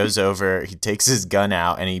dope, and he goes over, he takes his gun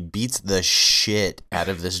out, and he beats the shit out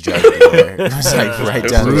of this drug dealer. It's like right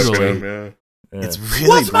It's down the brutally. street. Yeah. It's really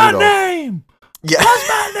What's brutal. my name? Yeah. What's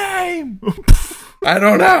my name? I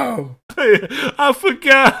don't know. I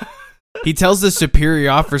forgot. He tells the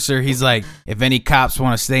superior officer, he's like, if any cops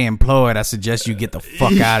want to stay employed, I suggest you get the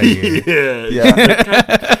fuck out of here.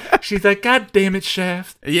 Yeah. She's like, God damn it,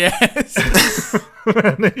 Shaft. Yes.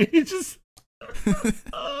 And he just,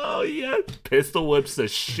 oh yeah, pistol whips the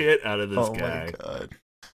shit out of this guy. My God.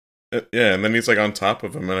 Yeah, and then he's like on top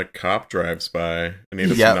of him, and a cop drives by, and he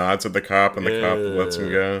just Yep. nods at the cop, and the cop lets him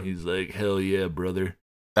go. He's like, hell yeah, brother.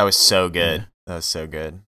 That was so good. That was so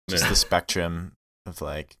good. Just Yeah. the spectrum of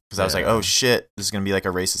like, because I was like, oh shit, this is gonna be like a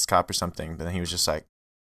racist cop or something. But then he was just like,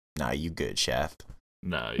 nah, you good, Shaft.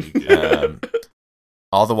 No, you good.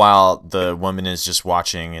 All the while, the woman is just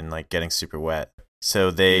watching and like getting super wet.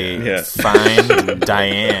 So they Yeah. find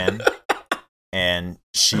Diane, and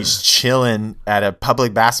she's chilling at a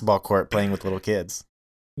public basketball court playing with little kids.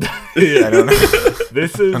 I don't know.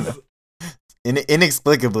 This is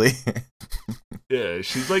Inexplicably. yeah.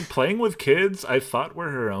 She's like playing with kids. I thought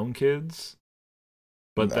were her own kids,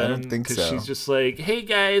 but I then don't think so. she's just like, "Hey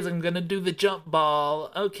guys, I'm gonna do the jump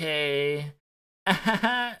ball." Okay,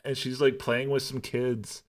 and she's like playing with some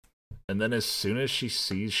kids, and then as soon as she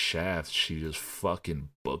sees Shaft, she just fucking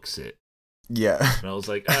books it. Yeah. And I was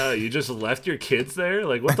like, you just left your kids there?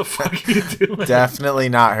 Like, what the fuck are you doing? Definitely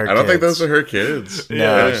not her I don't think kids. those are her kids.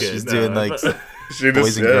 No, okay, she's no, doing like She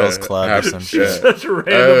Boys and Girls Club or some She shit. just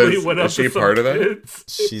randomly went up is she to some part of that? kids.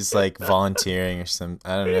 She's like volunteering or some.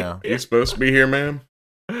 I don't know. You supposed to be here, ma'am?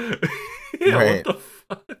 Yeah, Right. what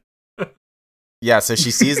the fuck? Yeah, so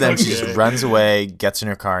she sees them, she Okay. just runs away, gets in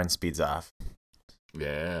her car, and speeds off.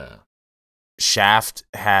 Yeah. Shaft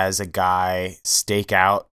has a guy stake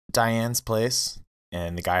out Diane's place,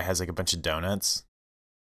 and the guy has like a bunch of donuts.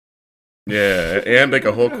 Yeah, and like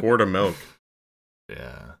a whole quart of milk.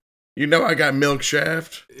 Yeah. You know I got milk,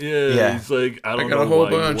 Shaft. Yeah. He's like, I don't got know a whole why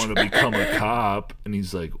bunch. you want to become a cop. And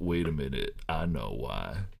he's like, wait a minute. I know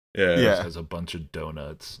why. Yeah. He Yeah. just has a bunch of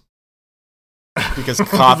donuts. Because I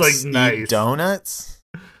was cops like, eat nice. donuts?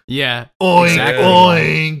 Yeah. Oink, Exactly.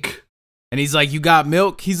 oink. And he's like, "You got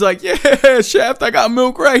milk?" He's like, "Yeah, Shaft, I got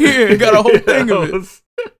milk right here. I got a whole thing of it."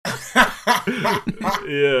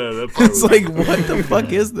 Yeah, that part It's like, what the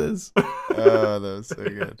fuck is this? Oh, that was so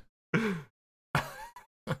good.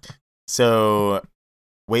 So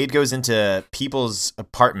Wade goes into People's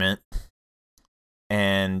apartment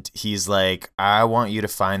and he's like, I want you to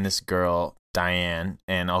find this girl, Diane,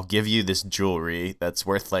 and I'll give you this jewelry that's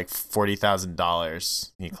worth like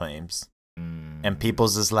 $40,000, he claims. And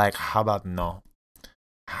People's is like, how about no?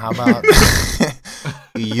 How about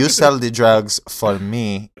you sell the drugs for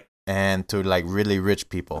me and to like really rich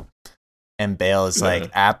people? And Bale is like,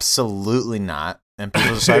 absolutely not. And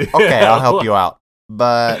People's like, okay, I'll help you out,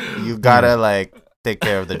 but you gotta like take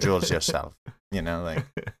care of the jewels yourself. You know, like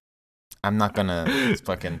I'm not gonna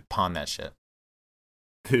fucking pawn that shit.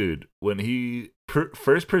 Dude, when he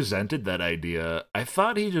first presented that idea, I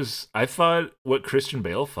thought what Christian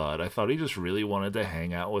Bale thought. I thought he just really wanted to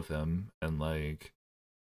hang out with him and like,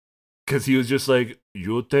 because he was just like,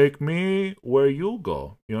 you take me where you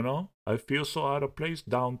go, you know? I feel so out of place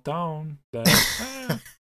downtown that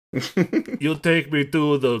you take me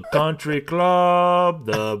to the country club,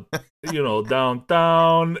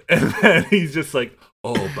 downtown. And then he's just like,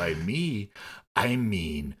 oh, by me, I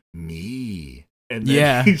mean me. And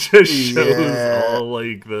then he just shows all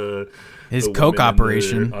like his the coke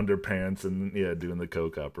operation, underpants, and doing the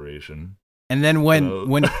coke operation. And then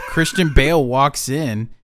when Christian Bale walks in,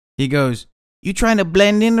 he goes, "You trying to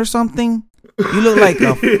blend in or something? You look like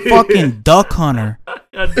a fucking duck hunter."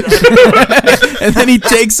 And then he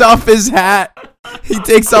takes off his hat. He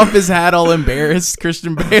takes off his hat, all embarrassed,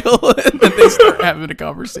 Christian Bale, and then they start having a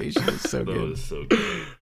conversation. It's so good. That was so good.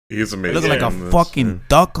 He's amazing. Looking like a fucking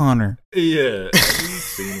duck hunter. Yeah, the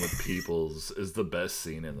scene with Peoples is the best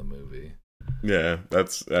scene in the movie. Yeah,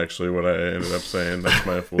 that's actually what I ended up saying. That's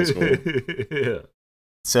my full score. Yeah.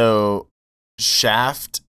 So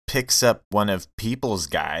Shaft picks up one of People's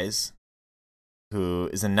guys, who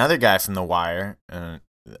is another guy from The Wire,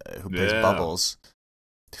 who plays Bubbles,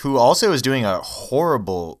 who also is doing a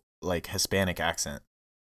horrible like Hispanic accent.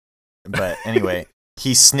 But anyway,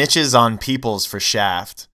 he snitches on Peoples for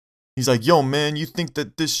Shaft. He's like, yo, man, you think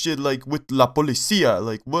that this shit, like, with La Policia,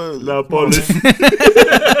 like, what? La Policia.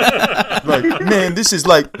 Like, man, this is,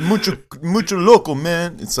 like, mucho loco,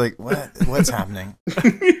 man. It's like, what's happening?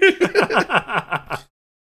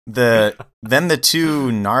 Then the two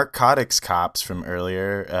narcotics cops from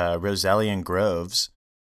earlier, Roselli and Groves,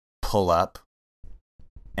 pull up,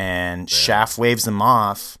 and Shaft waves them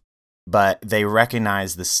off, but they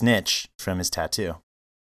recognize the snitch from his tattoo.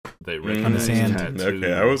 They recognize tattoo.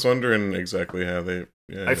 Okay, I was wondering exactly how they.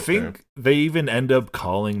 Yeah, I think they even end up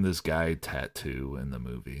calling this guy Tattoo in the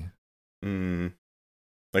movie.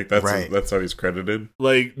 Like that's how he's credited.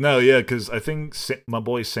 Like because I think my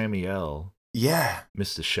boy Samuel,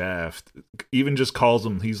 Mr. Shaft, even just calls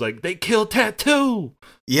him. He's like, they killed Tattoo.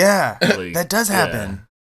 Yeah, like, that does happen.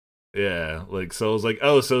 Yeah, like so I was like,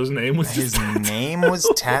 oh, so his name was name was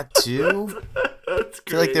Tattoo. That's I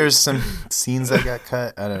feel like there's some scenes that got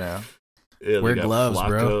cut. I don't know. Yeah, wear gloves, Flacco,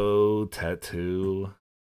 bro. Tattoo.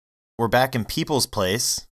 We're back in People's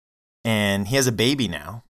place, and he has a baby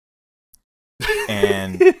now.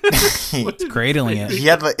 And he's cradling it. He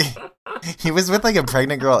had he was with like a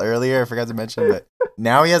pregnant girl earlier. I forgot to mention, but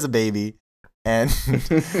now he has a baby, and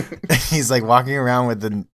he's like walking around with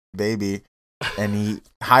the baby. And he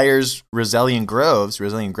hires Roselli and Groves.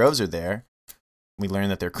 Roselli and Groves are there. We learn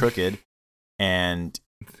that they're crooked. And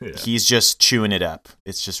he's just chewing it up.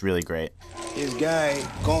 It's just really great. This guy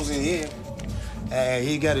comes in here.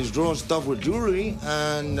 He got his drawer stuffed with jewelry.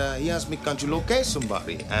 And he asked me, can't you locate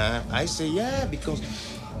somebody? And I say, yeah, because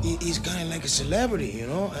he's kind of like a celebrity, you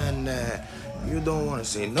know? And you don't want to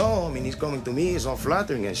say no. I mean, he's coming to me. It's all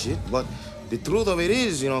flattering and shit. But the truth of it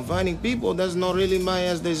is, finding people, that's not really my,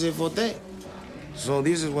 as they say, forte. So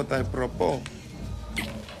this is what I propose.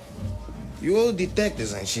 You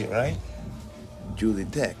detectives and shit, right? You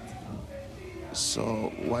detect.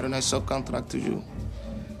 So why don't I subcontract to you?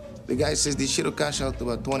 The guy says this shit'll cash out to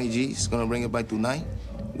about 20 G's. Gonna bring it by tonight.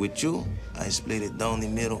 With you, I split it down the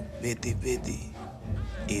middle, 50-50.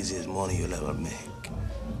 Easiest money you'll ever make.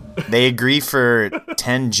 They agree for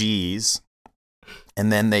 10 G's,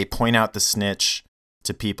 and then they point out the snitch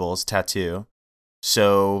to People's Tattoo.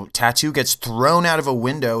 So Tattoo gets thrown out of a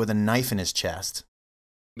window with a knife in his chest.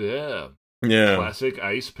 Yeah. Classic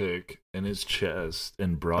ice pick in his chest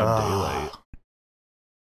in broad daylight.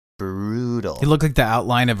 Brutal. He looked like the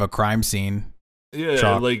outline of a crime scene. Yeah,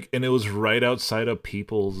 Chalk. and it was right outside of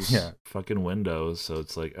People's fucking windows. So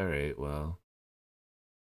it's like, all right, well.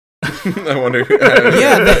 I wonder.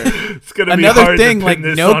 It's gonna be another hard to thing, pin like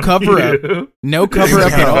this no on cover up, you. no cover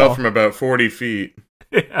up at Fell all. from about 40 feet.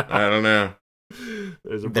 Yeah. I don't know.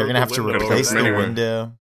 They're gonna have to window. replace the Anyway.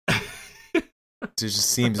 window. It just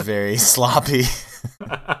seems very sloppy.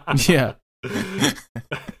 Yeah.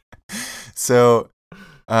 So,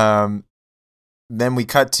 then we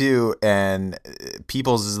cut to, and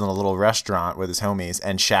Peoples is in a little restaurant with his homies,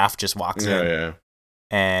 and Shaft just walks in, Yeah.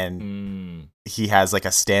 and he has like a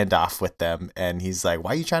standoff with them, and he's like,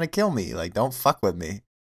 "Why are you trying to kill me? Like, don't fuck with me."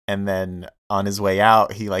 And then on his way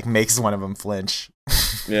out, he like makes one of them flinch.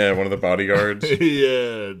 Yeah, one of the bodyguards.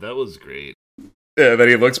 Yeah, that was great. Yeah, then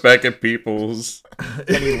he looks back at Peoples.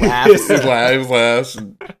 And he laughs. He laughs.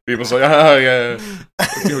 And Peoples like, oh, yeah.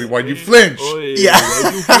 Why'd you flinch? Oy, Yeah.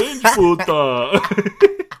 why'd you flinch, puta?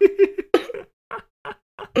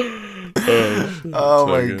 Oh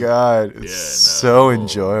my god, it's so no.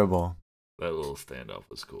 enjoyable. That little standoff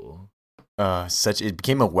was cool. It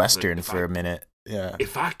became a western for a minute. Yeah.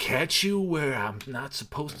 If I catch you where I'm not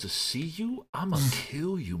supposed to see you, I'ma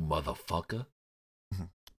kill you, motherfucker.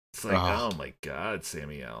 It's like, oh my god,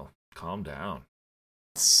 Samuel, calm down.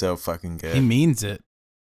 So fucking good. He means it.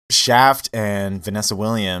 Shaft and Vanessa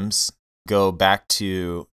Williams go back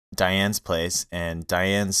to Diane's place, and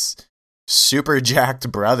Diane's super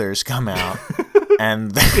jacked brothers come out,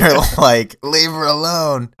 and they're like, leave her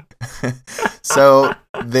alone. So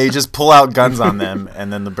they just pull out guns on them,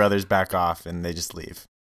 and then the brothers back off, and they just leave.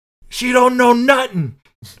 She don't know nothing.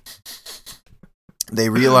 They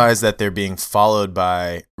realize that they're being followed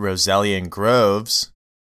by Roselli and Groves,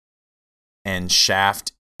 and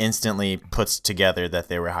Shaft instantly puts together that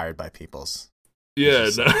they were hired by Peoples. Yeah,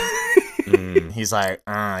 He's like,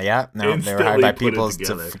 yeah, no, they were Instantly hired by put it Peoples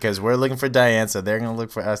together. because we're looking for Diane, so they're going to look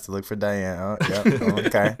for us to look for Diane. Oh, yeah,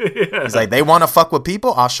 okay. Yeah. He's like, they want to fuck with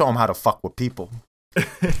people? I'll show them how to fuck with people.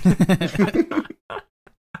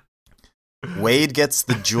 Wade gets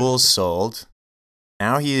the jewels sold.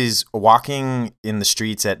 Now he's walking in the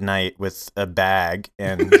streets at night with a bag,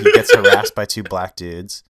 and he gets harassed by two black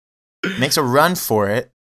dudes. Makes a run for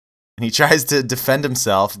it, and he tries to defend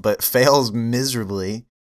himself, but fails miserably,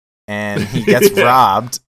 and he gets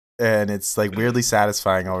robbed, and it's like weirdly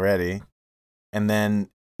satisfying already. And then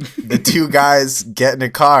the two guys get in a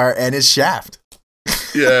car, and it's Shaft.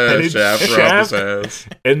 Yeah, And it's Shaft robbed his ass.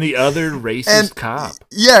 And the other racist cop.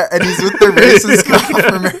 Yeah, and he's with the racist cop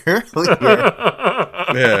from earlier.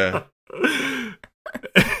 Yeah.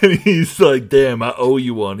 And he's like, damn, I owe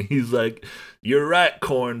you one. He's like, you're right,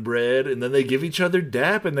 cornbread. And then they give each other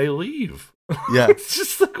dap and they leave. Yeah. It's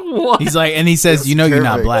just like, what? He's like, and he says, you know, you're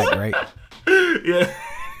not black, right? Yeah.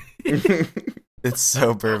 It's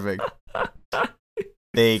so perfect.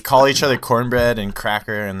 They call each other cornbread and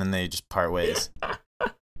cracker, and then they just part ways.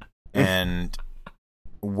 And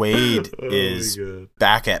Wade is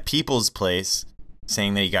back at Peoples' place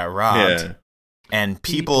saying that he got robbed. Yeah. And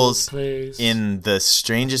Peoples, in the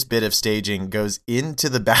strangest bit of staging, goes into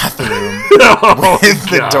the bathroom with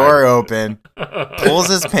the door open, pulls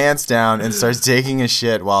his pants down, and starts taking a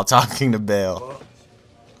shit while talking to Bale.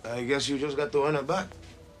 I guess you just got to earn it back.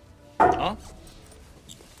 Huh?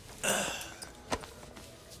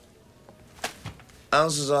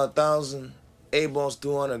 Ounces are 1,000, 8 balls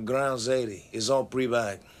 200, grams 80. It's all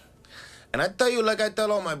pre-bag. And I tell you like I tell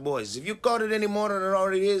all my boys, if you caught it any more than it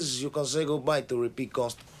already is, you can say goodbye to repeat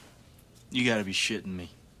customer. You gotta be shitting me.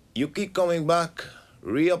 You keep coming back,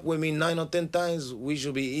 re-up with me 9 or 10 times, we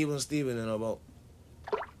should be even Steven in about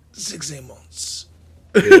 6-8 months.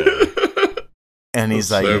 Yeah. And he's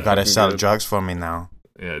like, so you gotta fucking sell good. drugs for me now.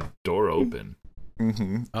 Yeah, door open.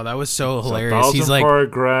 Mm-hmm. Oh, that was so It's hilarious. 1,000 He's like, for a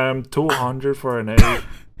gram, 200 for an 8.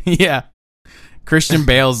 yeah. Christian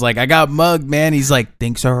Bale's like, I got mugged, man. He's like,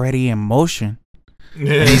 things already in motion.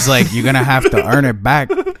 And he's like, you're gonna have to earn it back.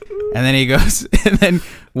 And then he goes, and then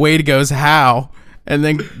Wade goes, how? And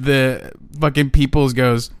then the fucking Peoples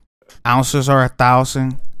goes, ounces are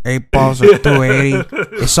 1,000, 8 balls are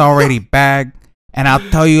 280. It's already bagged. And I'll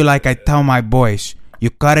tell you like I tell my boys, you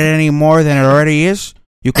cut it any more than it already is,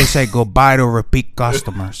 you can say goodbye to repeat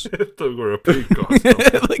customers.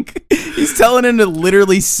 Like, he's telling him to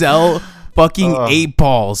literally sell fucking 8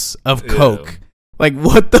 balls of Coke. Like,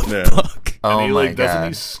 what the fuck? And Oh he, my like, doesn't God.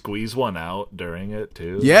 he squeeze one out during it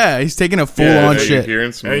too? Yeah, he's taking a full-on shit.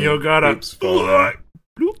 Hearing some And you gotta poops fall out.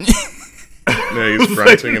 Yeah, he's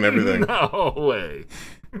fronting and everything. No way.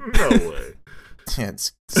 No way. Yeah,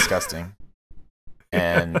 it's disgusting.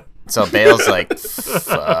 And so Bale's like,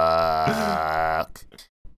 fuck.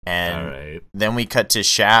 And then we cut to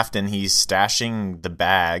Shaft, and he's stashing the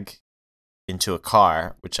bag into a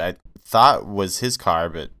car, which I thought was his car,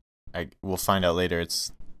 but we'll find out later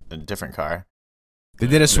it's a different car. They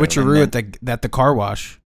did a switcheroo at the car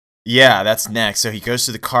wash. Yeah, that's next. So he goes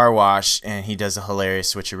to the car wash and he does a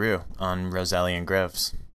hilarious switcheroo on Roselli and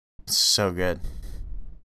Groves. It's so good.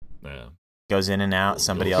 Yeah. Goes in and out.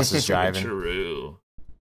 Somebody else is driving. Switcheroo.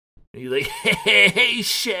 He's like, hey,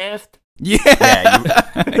 Shaft.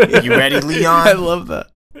 Yeah. You ready, Leon? I love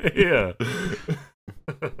that. Yeah.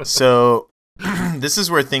 So this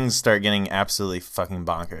is where things start getting absolutely fucking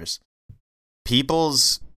bonkers.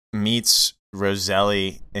 Peoples meets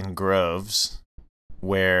Roselli and Groves,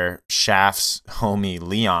 where Shaft's homie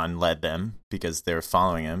Leon led them because they were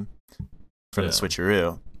following him from the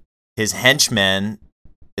switcheroo. His henchman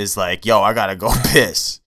is like, yo, I gotta go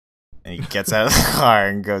piss. And he gets out of the car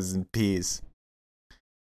and goes and pees.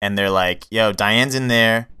 And they're like, yo, Diane's in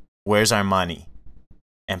there. Where's our money?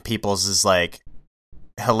 And Peoples is like,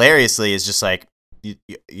 hilariously, is just like,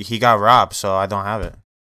 he got robbed, so I don't have it.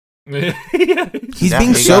 He's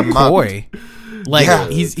being so coy. Like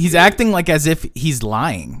he's acting like as if he's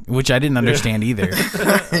lying, which I didn't understand either.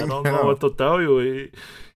 I don't know what to tell you.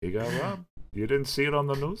 He got robbed. You didn't see it on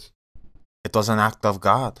the news? It was an act of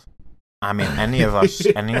God. I mean, any of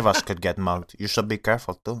us could get mugged. You should be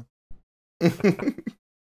careful too.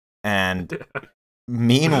 And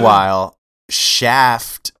meanwhile,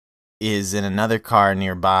 Shaft is in another car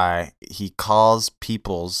nearby. He calls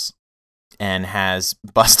Peoples and has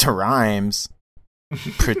Busta Rhymes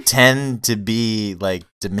pretend to be like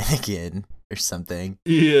Dominican or something.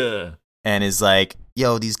 Yeah. And is like,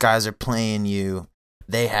 yo, these guys are playing you.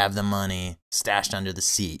 They have the money stashed under the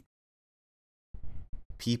seat.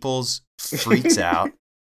 Peoples freaks out.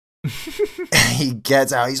 He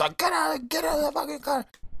gets out. He's like, get out of the fucking car.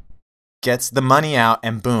 Gets the money out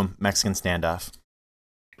and boom, Mexican standoff.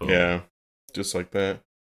 Yeah, just like that.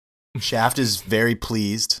 Shaft is very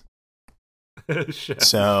pleased.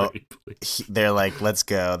 So they're like, let's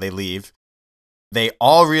go. They leave. They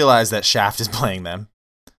all realize that Shaft is playing them.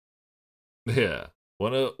 Yeah.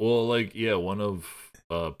 One of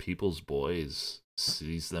People's boys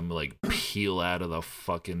sees them like peel out of the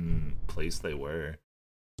fucking place they were.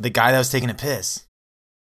 The guy that was taking a piss.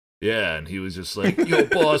 Yeah, and he was just like, yo,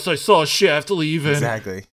 boss, I saw Shaft leaving.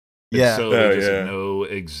 Exactly. And Yeah. so they just know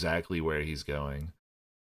exactly where he's going.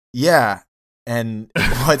 Yeah. And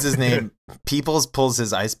what's his name? Peoples pulls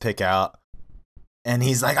his ice pick out. And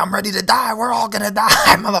he's like, I'm ready to die. We're all going to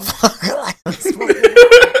die, motherfucker.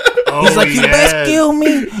 He's like, you best kill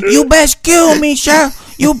me. You best kill me,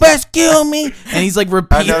 Shaft. You best kill me. And he's like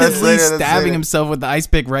repeatedly stabbing himself with the ice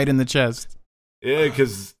pick right in the chest. Yeah,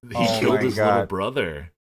 because he killed his little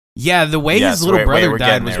brother. Yeah, the way his little brother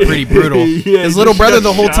died was pretty brutal. His little brother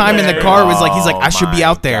the whole time in the car was like, he's like, I should be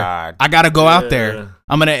out there. I gotta go out there.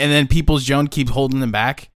 And then Peoples Jones keeps holding him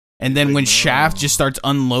back. And then when Shaft just starts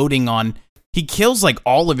unloading on, he kills like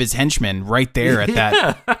all of his henchmen right there at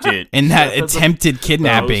that, dude, in that attempted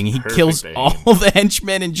kidnapping. He kills all the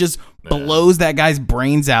henchmen and just blows that guy's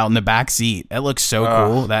brains out in the back seat. That looks so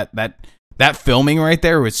cool. That filming right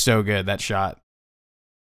there was so good. That shot.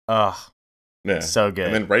 Ugh. Yeah. So good.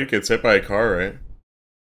 And then Wright gets hit by a car, right?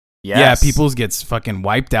 Yes. Yeah, Peoples gets fucking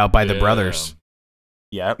wiped out by the brothers.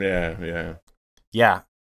 Yep. Yeah.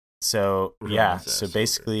 So, so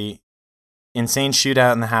basically, insane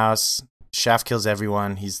shootout in the house. Shaft kills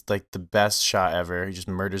everyone. He's like the best shot ever. He just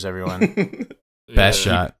murders everyone. Best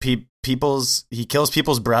shot. He kills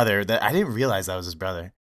People's brother. That I didn't realize that was his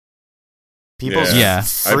brother. Peoples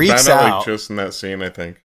freaks I found out. Like, just in that scene, I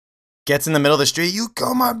think. Gets in the middle of the street. You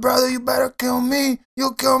kill my brother, you better kill me.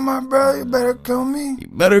 You kill my brother, you better kill me. You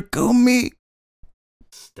better kill me.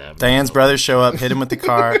 Diane's brothers show up, hit him with the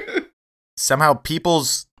car. Somehow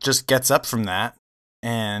Peoples just gets up from that,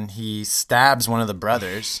 and he stabs one of the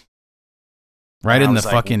brothers. Right in the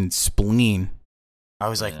fucking spleen. I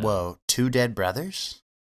was like, whoa, 2 dead brothers?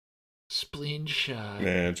 Spleen shot.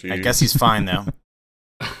 Man, geez. I guess he's fine, though.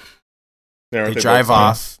 They drive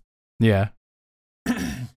off. Yeah.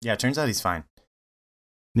 Yeah, it turns out he's fine.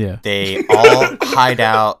 Yeah. They all hide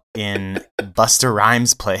out in Busta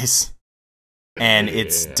Rhymes' place, and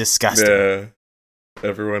it's disgusting. Yeah.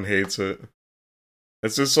 Everyone hates it.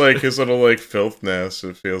 It's just like his little like filth nest.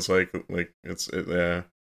 It feels like it's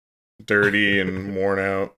dirty and worn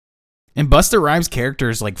out. And Busta Rhymes' character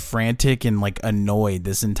is like frantic and like annoyed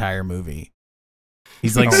this entire movie.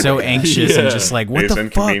 He's like so anxious and just like, what He's the fuck?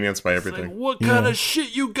 Inconvenienced by everything. Like, what kind of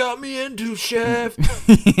shit you got me into, Shaft?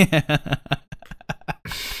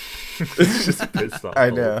 It's just pissed off. I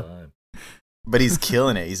know. But he's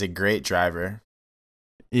killing it. He's a great driver.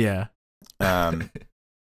 Yeah. I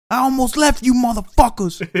almost left you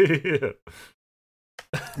motherfuckers.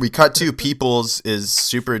 We cut to Peoples is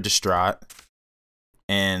super distraught.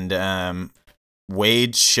 And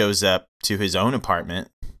Wade shows up to his own apartment,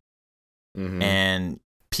 and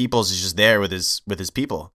Peoples is just there with his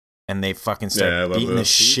people, and they fucking start beating the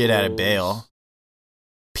shit out of Bale.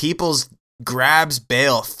 Peoples grabs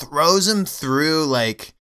Bale, throws him through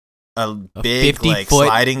like a big like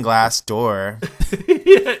sliding glass door.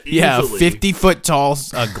 Yeah, 50-foot tall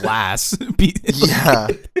glass. Yeah,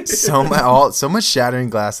 so much shattering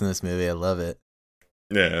glass in this movie. I love it.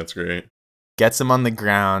 Yeah, that's great. Gets him on the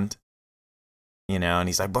ground, and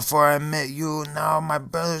he's like, "Before I met you, now my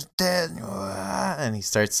brother's dead." And he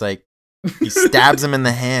starts like, he stabs him in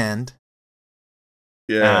the hand.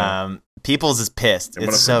 Yeah. Peoples is pissed.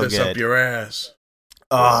 It's so good. Up your ass.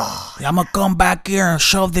 Oh, I'm gonna come back here and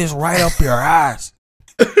shove this right up your ass.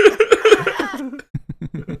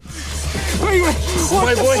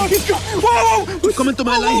 My boy. Whoa. Come into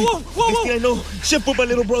my life. This thing I know. Shit, put my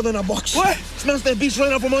little brother in a box. What? Smells that beast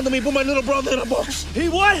right out from under me. Put my little brother in a box. He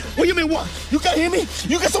what? What do you mean what? You can't hear me?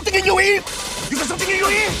 You got something in your ear? You got something in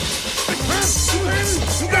your ear?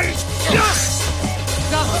 You got it.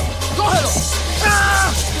 Go ahead.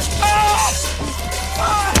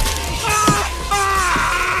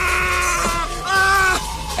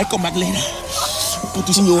 I come back later. Put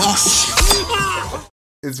this in your ass.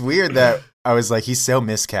 It's weird that I was like, he's so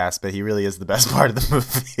miscast, but he really is the best part of the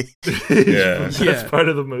movie. Yeah. That's part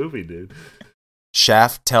of the movie, dude.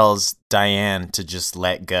 Shaft tells Diane to just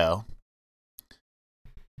let go,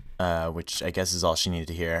 which I guess is all she needed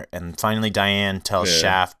to hear. And finally, Diane tells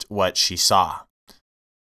Shaft what she saw.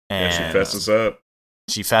 And she fesses up.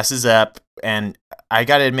 She fesses up, and I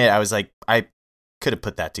gotta admit, I was like, I could have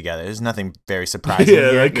put that together. There's nothing very surprising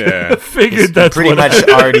here. I figured that's pretty much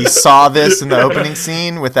already saw this in the opening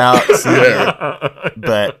scene without seeing it.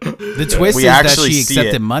 But the twist is that she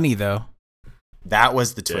accepted money, though. That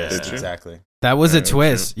was the twist, exactly. That was a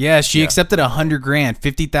twist. Yeah, she accepted $100,000,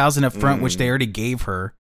 $50,000 up front, which they already gave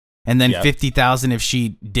her, and then $50,000 if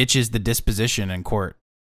she ditches the disposition in court.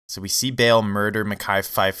 So we see Bale murder Mekhi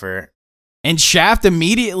Phifer. And Shaft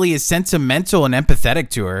immediately is sentimental and empathetic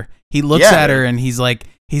to her. He looks at her and he's like,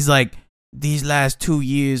 these last 2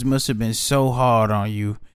 years must have been so hard on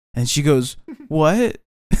you. And she goes, what?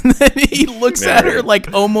 And then he looks at her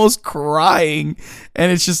like almost crying.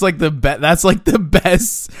 And it's just like that's like the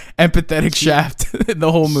best empathetic Shaft in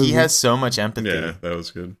the whole movie. He has so much empathy. Yeah, that was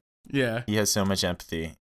good. Yeah. He has so much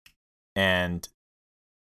empathy. And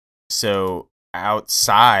so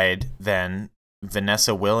outside then,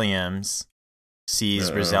 Vanessa Williams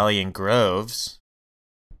sees Rosalind Groves,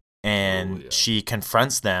 and she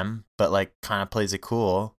confronts them, but like kind of plays it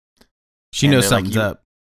cool. She knows something's up.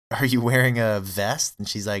 Are you wearing a vest? And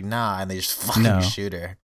she's like, nah, and they just fucking shoot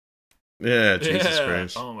her. Yeah, Jesus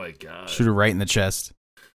Christ. Oh my god. Shoot her right in the chest.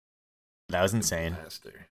 That was insane.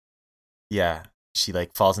 Yeah, she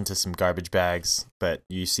like falls into some garbage bags, but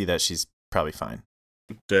you see that she's probably fine.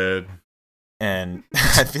 Dead. And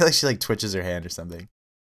I feel like she like twitches her hand or something.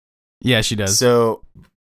 Yeah, she does. So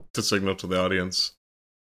to signal to the audience.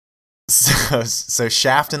 So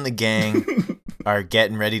Shaft and the gang are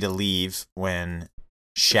getting ready to leave when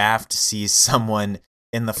Shaft sees someone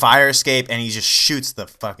in the fire escape and he just shoots the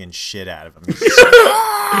fucking shit out of him.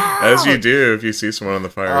 As you do if you see someone on the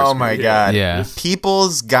fire escape. Oh my god. Yeah.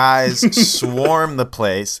 People's guys swarm the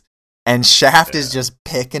place and Shaft is just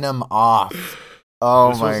picking them off. Oh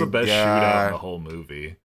this my god. was the best shootout in the whole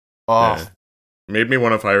movie. Oh. Yeah. Made me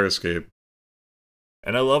want a fire escape.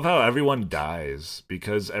 And I love how everyone dies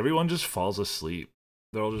because everyone just falls asleep.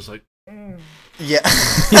 They're all just like, yeah.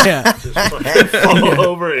 Yeah. Just fucking fall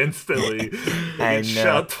over instantly. I They get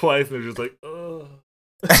shot twice and they're just like, ugh.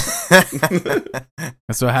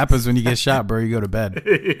 That's what happens when you get shot, bro. You go to bed.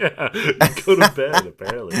 Yeah. You go to bed,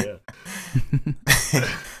 apparently, yeah.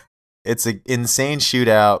 It's an insane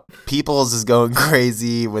shootout. Peoples is going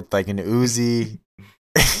crazy with like an Uzi.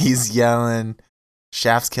 He's yelling.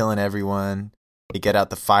 Shaft's killing everyone. They get out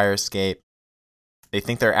the fire escape. They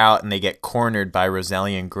think they're out and they get cornered by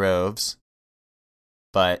Rosalind Groves.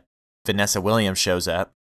 But Vanessa Williams shows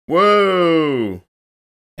up. Whoa!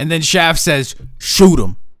 And then Shaft says, shoot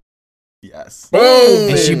him. Yes.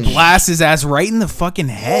 Boom! And she blasts his ass right in the fucking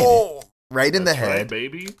head. Oh, right in the That's head. right,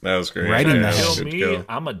 baby. That was great. Right in the Kill head. me,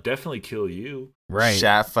 I'ma definitely kill you. Right.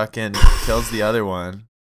 Shaft fucking kills the other one.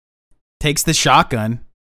 Takes the shotgun.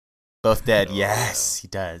 Both dead. Yes, he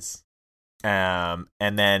does. And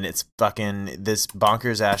then it's fucking this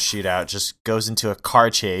bonkers ass shootout just goes into a car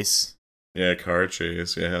chase. Yeah, car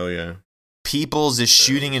chase. Yeah, hell yeah. Peoples is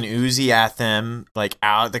shooting an Uzi at them, like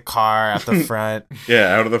out of the car, out the front.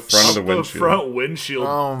 Yeah, out of the front of the The windshield. front windshield.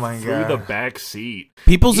 Oh my through God. the back seat.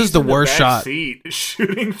 Peoples He's is the in worst back shot. Seat,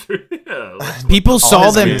 shooting through. Yeah, People saw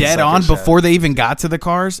his them moves dead like on a shot. before they even got to the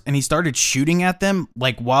cars, and he started shooting at them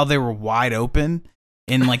like while they were wide open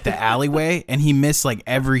in like the alleyway, and he missed like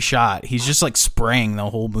every shot. He's just like spraying the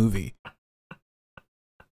whole movie.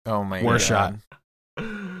 Oh my Worst God. shot.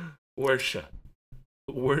 Worst shot.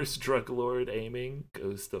 Worst drug lord aiming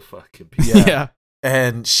goes to fucking Yeah. Yeah.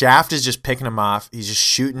 And Shaft is just picking them off. He's just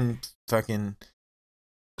shooting fucking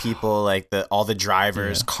people, like all the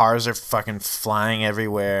drivers. Yeah. Cars are fucking flying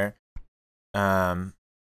everywhere.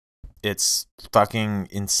 It's fucking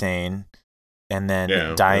insane. And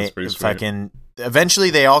then that's pretty sweet. fucking eventually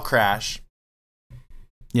they all crash.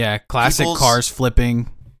 Yeah, classic People's- cars flipping.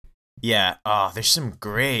 Yeah. Oh, there's some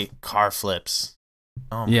great car flips.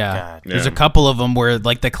 Oh my Yeah. God. There's a couple of them where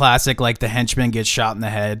like the classic, like the henchman gets shot in the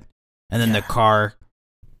head, and then the car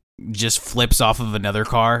just flips off of another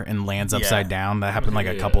car and lands upside down. That happened like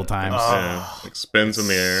a couple times. Like spins in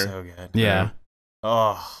the air. So good. Yeah.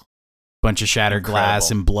 Oh. Bunch of shattered glass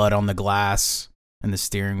Incredible. and blood on the glass and the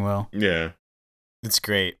steering wheel. Yeah. It's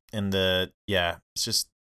great. And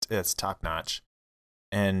it's top notch.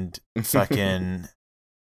 And fucking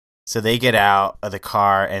so they get out of the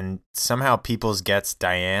car and somehow Peoples gets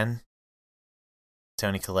Diane,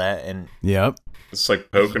 Toni Collette, and Yep. It's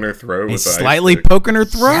like poking her throat with He's the ice slightly pick. poking her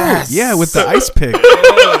throat. Yes. Yeah, with the ice pick.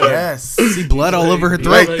 yes. See blood all over her You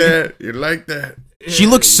throat. like that? You like that? She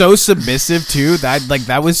looked so submissive too.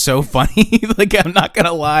 That was so funny. Like, I'm not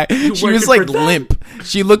gonna lie. She was like limp.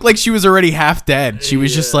 She looked like she was already half dead. She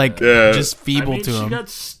was just like just feeble to she him. got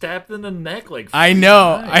stabbed in the neck like. I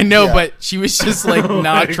know, Yeah. but she was just like Oh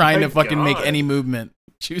not my trying to fucking make God. any movement.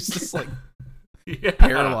 She was just like Yeah.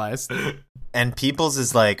 paralyzed. And Peoples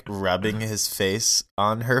is like rubbing his face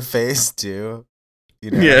on her face too.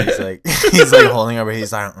 You know, Yeah. he's like holding her, but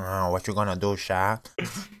he's like, oh, "What you gonna do, Shaq?"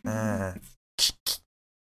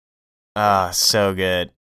 So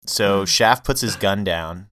good. So Shaft puts his gun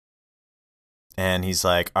down, and he's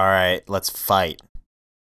like, "All right, let's fight."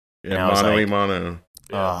 And Yeah, I was mono like, mono.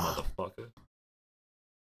 Yeah, Oh. motherfucker.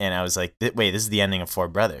 And I was like, "Wait, this is the ending of Four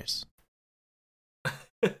Brothers."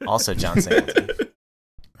 Also, John Singleton.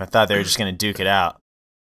 I thought they were just gonna duke it out.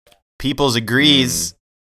 Peoples agrees,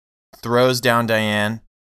 throws down Diane,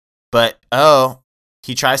 but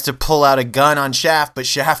he tries to pull out a gun on Shaft, but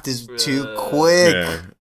Shaft is too quick.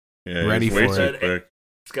 Yeah, Ready he's way for too it. quick.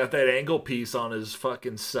 He's got that angle piece on his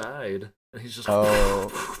fucking side, and he's just.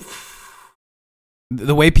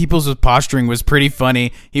 The way Peoples was posturing was pretty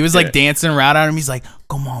funny. He was like dancing around on him. He's like,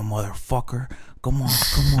 "Come on, motherfucker. Come on,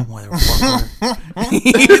 motherfucker."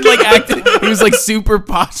 He was like acting. He was like super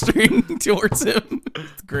posturing towards him.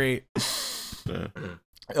 It's great. Yeah.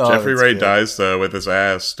 Oh, Jeffrey that's Wright good. dies though with his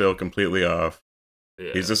ass still completely off.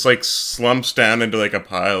 Yeah. He's just like slumps down into like a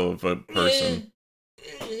pile of a person.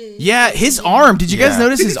 Yeah, his arm. Did you guys Yeah.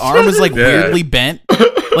 notice his arm was like Yeah. weirdly bent?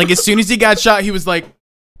 Like as soon as he got shot, he was like,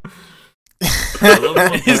 I love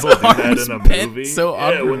when His people do that arms in a bent movie. so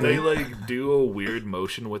yeah, when awkwardly. they like do a weird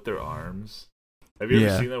motion with their arms. Have you ever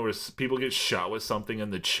Yeah. seen that where people get shot with something in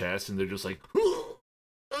the chest and they're just like,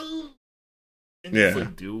 and Yeah. just,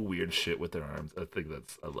 like do weird shit with their arms?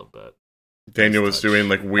 I love that. Daniel Nice was touch. doing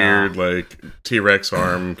like weird like T-Rex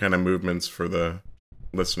arm kind of movements for the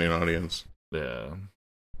listening audience. Yeah,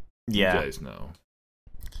 Yeah. you guys know.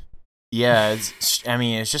 Yeah,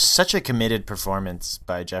 it's just such a committed performance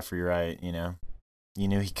by Jeffrey Wright, you know. You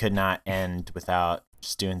knew he could not end without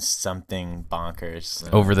just doing something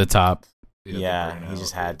bonkers. over the top. He had to Yeah, burn he out, It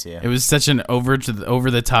just had to. was such an over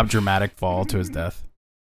the top dramatic fall to his death.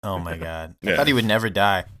 Oh my God. I Yeah. thought he would never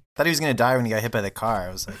die. I thought he was going to die when he got hit by the car.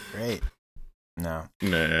 I was like, great. No.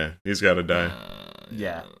 Nah, he's got to die.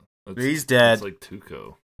 Yeah. That's- He's dead. It's like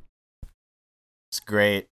Tuco. It's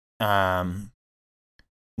great.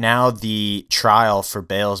 Now the trial for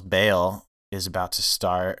Bale's bail is about to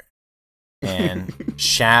start. And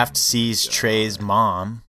Shaft sees Trey's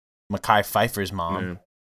mom, Mekhi Phifer's mom.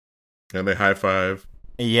 Yeah. And they high five.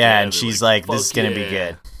 Yeah, and they're she's like, like, this is "Fuck going to be yeah."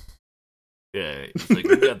 good. Yeah, it's like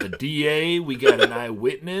we got the DA, we got an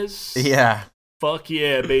eyewitness. Yeah. Fuck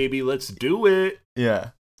yeah, baby, let's do it. Yeah.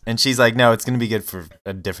 And she's like, no, it's going to be good for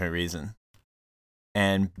a different reason.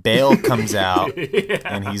 And Bale comes out Yeah.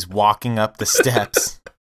 and he's walking up the steps.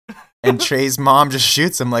 And Trey's mom just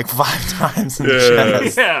shoots him like 5 times in the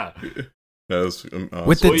chest. Yeah. That was awesome.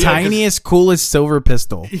 With the Well, yeah, 'cause- tiniest, coolest silver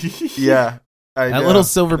pistol. Yeah. I That know. little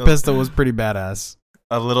silver pistol was pretty badass.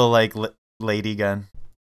 A little like lady gun.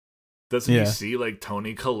 Doesn't he see like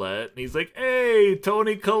Tony Collette? And he's like, "Hey,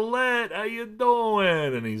 Tony Collette, how you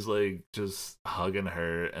doing?" And he's like just hugging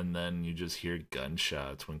her, and then you just hear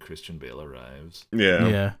gunshots when Christian Bale arrives.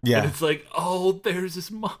 Yeah. And it's like, oh, there's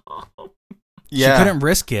his mom. Yeah. She couldn't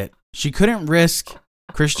risk it. She couldn't risk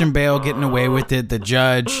Christian Bale getting away with it, the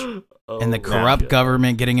judge and the corrupt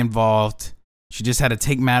government getting involved. She just had to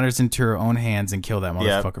take matters into her own hands and kill that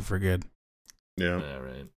motherfucker for good. Yeah,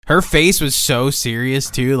 right. Her face was so serious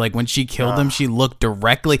too. Like when she killed him, she looked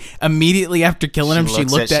immediately after killing him. She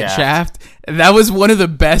looked at Shaft. That was one of the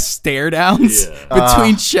best stare downs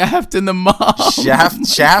between Shaft and the mom.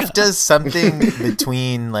 Shaft does something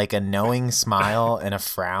between like a knowing smile and a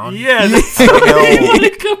frown. Yeah,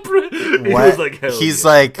 he's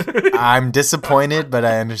like, I'm disappointed, but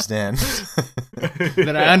I understand.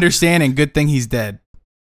 But I understand, and good thing he's dead.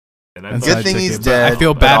 And good thing he's dead. I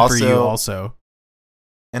feel bad for you also.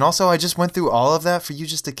 And also, I just went through all of that for you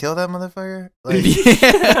just to kill that motherfucker? Like,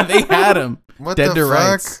 yeah, they had him. What dead the to fuck?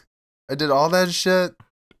 Rights. I did all that shit.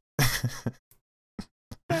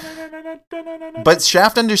 But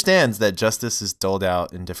Shaft understands that justice is doled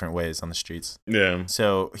out in different ways on the streets. Yeah.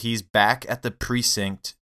 So he's back at the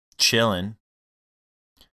precinct chilling.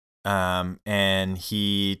 And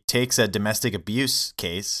he takes a domestic abuse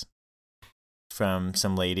case from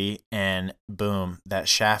some lady, and boom, that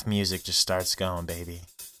Shaft music just starts going, baby.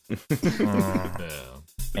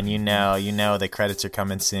 And you know the credits are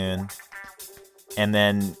coming soon. And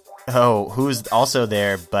then who's also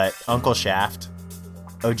there but Uncle Shaft,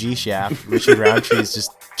 OG Shaft, Richard Roundtree's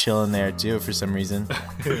just chilling there too for some reason.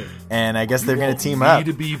 And I guess they're gonna team up.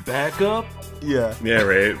 Need to be backup? Yeah,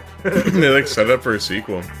 right. They like set up for a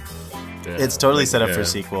sequel. It's totally set up for a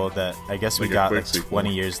sequel that I guess we got like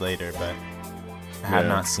 20 years later, but I have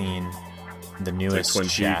not seen the newest like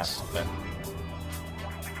Shaft. But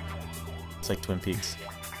it's like Twin Peaks.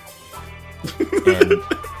 And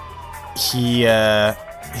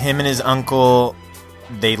him and his uncle,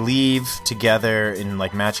 they leave together in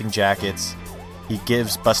like matching jackets. He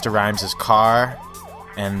gives Busta Rhymes his car,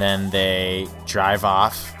 and then they drive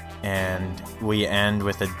off. And we end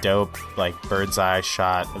with a dope like bird's eye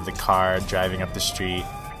shot of the car driving up the street,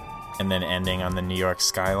 and then ending on the New York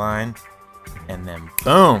skyline. And then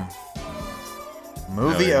boom,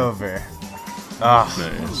 movie over. Oh,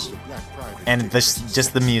 nice. And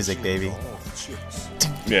just the music, baby.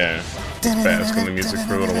 Yeah, fast in the music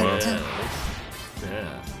for a little while.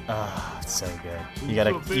 Yeah. Oh, it's so good. You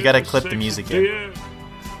gotta clip the music in.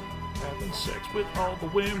 Having sex with all the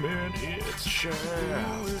women, it's Shaft.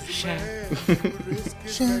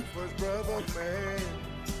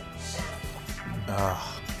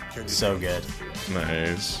 Oh, so good.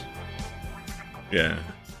 Nice. Yeah,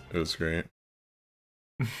 it was great.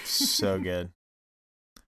 So good.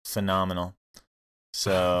 Phenomenal.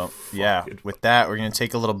 So, yeah, with that, we're going to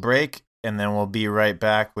take a little break, and then we'll be right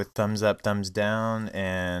back with thumbs up, thumbs down,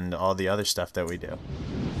 and all the other stuff that we do.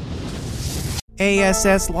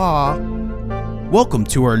 ASS Law. Welcome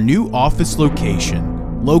to our new office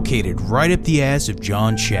location, located right up the ass of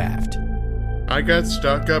John Shaft. I got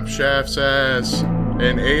stuck up Shaft's ass.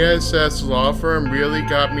 An ASS law firm really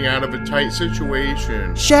got me out of a tight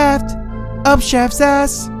situation. Shaft! Up Shaft's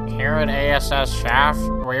ass! Here at ASS Shaft,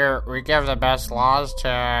 we give the best laws to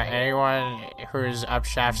anyone who's up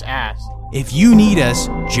Shaft's ass. If you need us,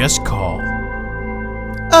 just call.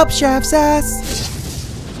 Up Shaft's ass!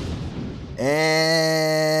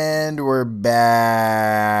 And we're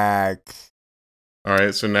back.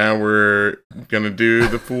 Alright, so now we're gonna do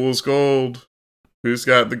the fool's gold. Who's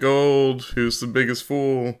got the gold? Who's the biggest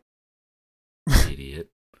fool? Idiot.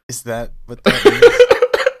 Is that what that means?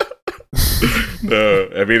 No,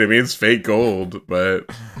 I mean, it means fake gold,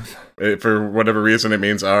 but for whatever reason, it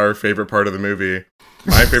means our favorite part of the movie.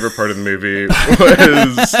 My favorite part of the movie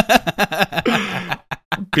was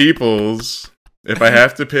Peoples. If I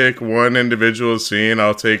have to pick one individual scene,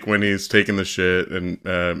 I'll take when he's taking the shit and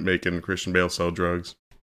making Christian Bale sell drugs.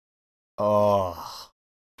 Oh,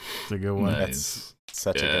 it's a good one. That's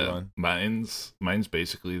such a good one. Mine's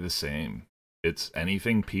basically the same. It's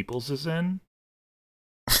anything Peoples is in,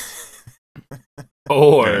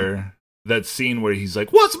 or that scene where he's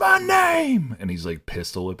like, "What's my name?" and he's like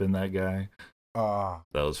pistol whipping that guy. Oh,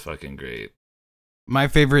 that was fucking great. My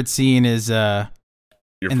favorite scene is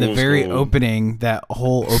in the very opening, that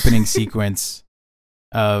whole opening sequence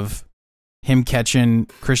of him catching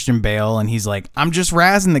Christian Bale, and he's like, "I'm just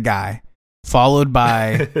razzing the guy." Followed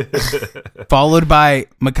by Mekhi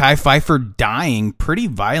Phifer dying pretty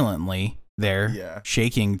violently there,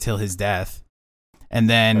 shaking till his death, and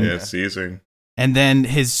then seizing. And then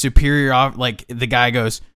his superior, like the guy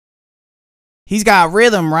goes, "He's got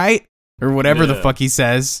rhythm, right?" or whatever the fuck he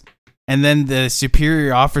says. And then the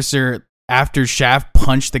superior officer, after Shaft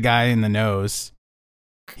punched the guy in the nose,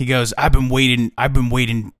 he goes, I've been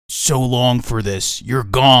waiting so long for this. You're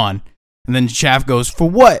gone. And then Shaft goes, for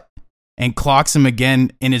what? And clocks him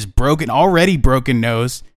again in his already broken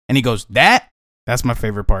nose. And he goes, that's my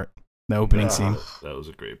favorite part. The opening scene. That was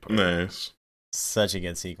a great part. Nice. Such a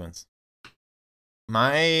good sequence.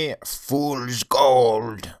 My fool's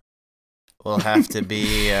gold will have to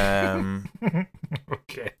be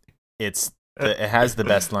okay. It has the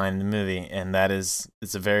best line in the movie, and it's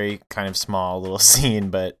a very kind of small little scene,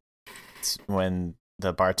 but it's when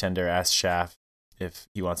the bartender asks Shaft if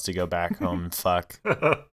he wants to go back home and fuck,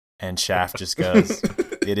 and Shaft just goes,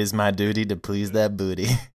 "It is my duty to please that booty."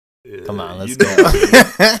 Come on, let's go.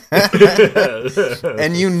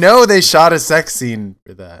 And they shot a sex scene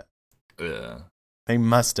for that. Yeah. They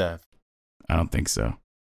must have. I don't think so.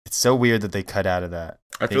 It's so weird that they cut out of that.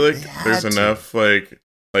 I feel like there's enough like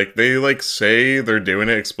they say they're doing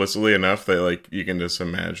it explicitly enough that you can just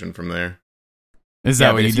imagine from there. Is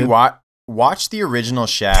that what you did? Watch the original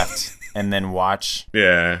Shaft and then watch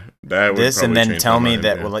that would this and then change tell my me mind,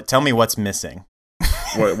 that yeah. tell me what's missing.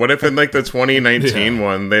 What if in the 2019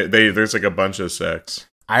 one there's a bunch of sex?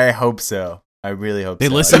 I hope so. I really hope they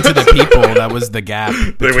so. listened to the people. That was the gap.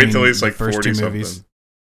 They wait till he's the like first 40 two something. movies.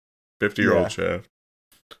 50-year-old Shaft.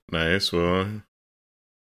 Nice. Well,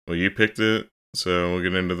 you picked it, so we'll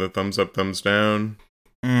get into the thumbs up, thumbs down.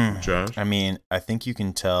 Josh? I mean, I think you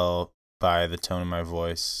can tell by the tone of my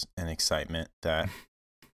voice and excitement that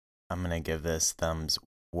I'm going to give this thumbs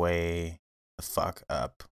way the fuck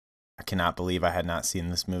up. I cannot believe I had not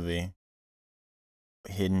seen this movie.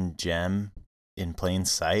 Hidden gem in plain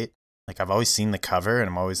sight. I've always seen the cover and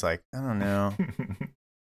I'm always like, I don't know.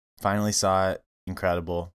 Finally saw it.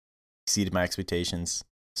 Incredible. Exceeded my expectations.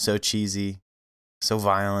 So cheesy. So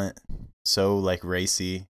violent. So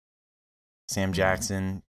racy. Sam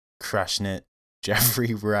Jackson crushing it.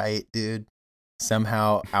 Jeffrey Wright, dude.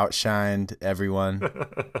 Somehow outshined everyone.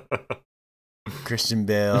 Christian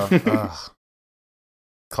Bale. Ugh.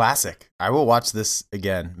 Classic. I will watch this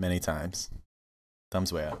again many times.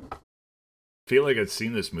 Thumbs way up. I feel like I'd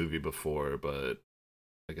seen this movie before, but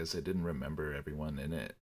I guess I didn't remember everyone in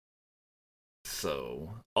it.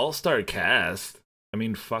 So, all-star cast. I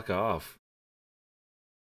mean, fuck off.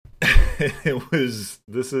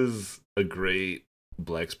 This is a great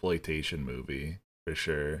blaxploitation movie, for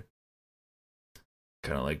sure.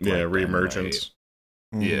 Kind of like Reemergence.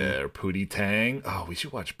 Right? Yeah, or Pootie Tang. Oh, we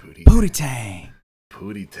should watch Pootie Tang.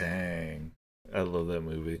 Pootie Tang. I love that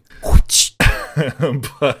movie.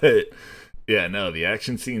 But yeah, no, the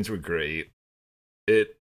action scenes were great.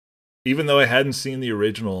 Even though I hadn't seen the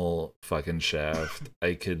original fucking Shaft,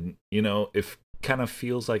 I could, it kind of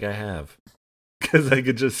feels like I have. Because I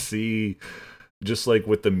could just see, just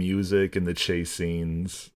with the music and the chase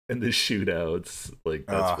scenes and the shootouts,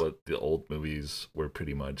 that's what the old movies were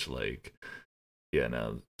pretty much like. Yeah,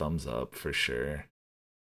 no, thumbs up for sure.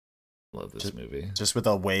 Love this movie. Just with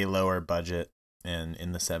a way lower budget and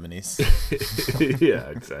in the 70s. Yeah,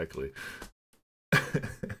 exactly.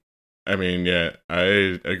 I mean, yeah,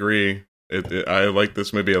 I agree. I like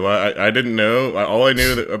this movie a lot. I didn't know. All I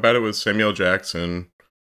knew about it was Samuel Jackson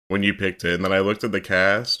when you picked it. And then I looked at the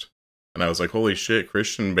cast and I was like, holy shit,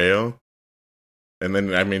 Christian Bale. And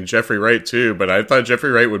then, I mean, Jeffrey Wright too. But I thought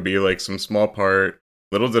Jeffrey Wright would be some small part.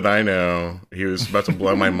 Little did I know he was about to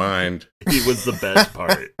blow my mind. He was the best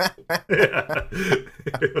part.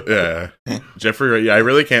 Yeah. Jeffrey Wright. Yeah, I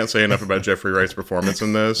really can't say enough about Jeffrey Wright's performance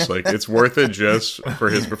in this. It's worth it just for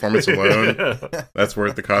his performance alone. That's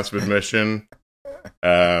worth the cost of admission.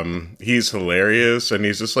 He's hilarious and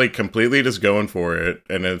he's just completely just going for it.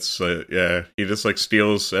 And it's he just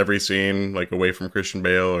steals every scene away from Christian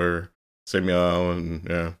Bale or Samuel,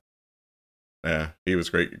 and yeah, he was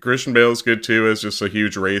great. Christian Bale's good too, as just a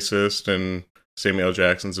huge racist, and Samuel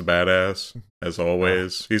Jackson's a badass as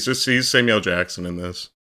always. He's Samuel Jackson in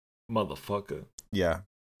this motherfucker. Yeah.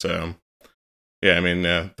 So, yeah, I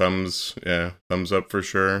mean, thumbs up for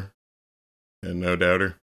sure, and no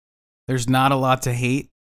doubter. There's not a lot to hate.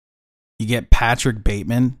 You get Patrick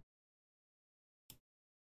Bateman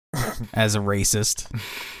as a racist.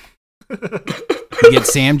 You get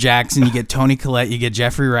Sam Jackson. You get Toni Collette. You get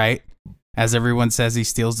Jeffrey Wright. As everyone says, he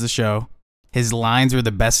steals the show. His lines were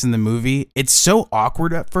the best in the movie. It's so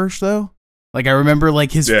awkward at first, though. I remember,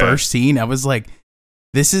 his first scene, I was like,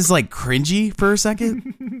 this is, cringy for a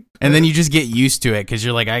second. And then you just get used to it, because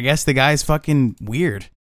you're like, I guess the guy's fucking weird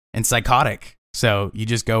and psychotic. So you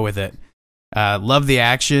just go with it. Love the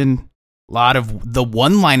action. A lot of the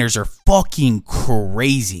one-liners are fucking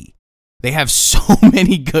crazy. They have so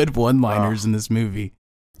many good one-liners in this movie.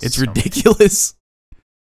 It's ridiculous.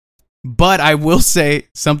 But I will say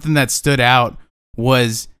something that stood out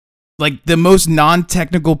was like the most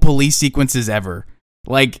non-technical police sequences ever.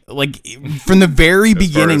 Like from the very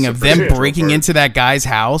beginning of them breaking into that guy's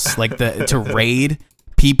house, like to raid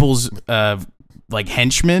people's like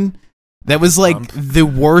henchmen. That was like the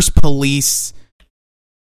worst police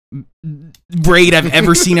raid I've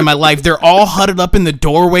ever seen in my life. They're all huddled up in the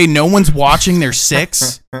doorway. No one's watching their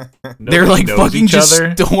six. They're like fucking just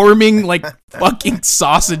storming like fucking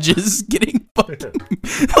sausages, getting fucking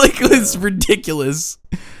like it's ridiculous.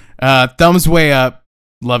 Thumbs way up.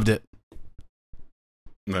 Loved it.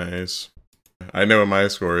 Nice. I know what my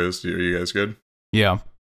score is. Are you guys good? Yeah.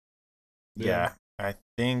 Yeah, I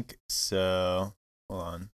think so. Hold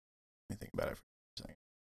on. Let me think about it for a second.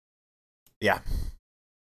 Yeah.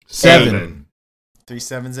 7. 3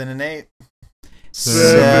 7s and an 8.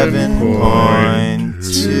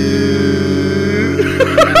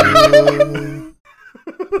 7.2.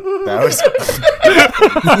 That was.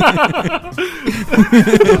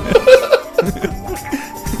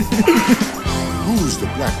 Who's the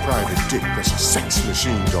black private dick that's a sex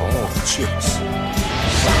machine to all the chicks?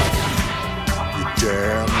 You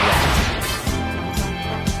damn right.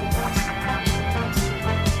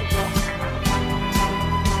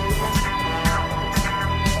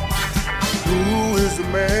 Who is the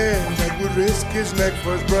man that would risk his neck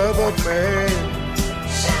for his brother, man?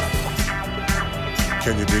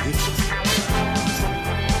 Can you dig it?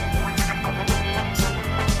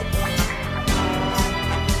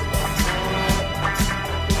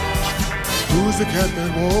 Who's the cat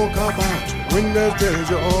that won't come out when there's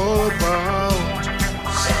danger all about?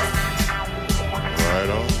 Right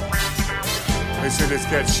on. They say this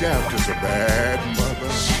cat Shaft is a bad mother.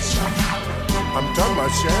 I'm talking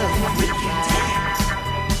about Shaft.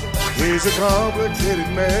 He's a complicated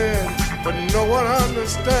man, but no one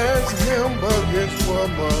understands him but his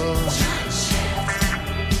woman.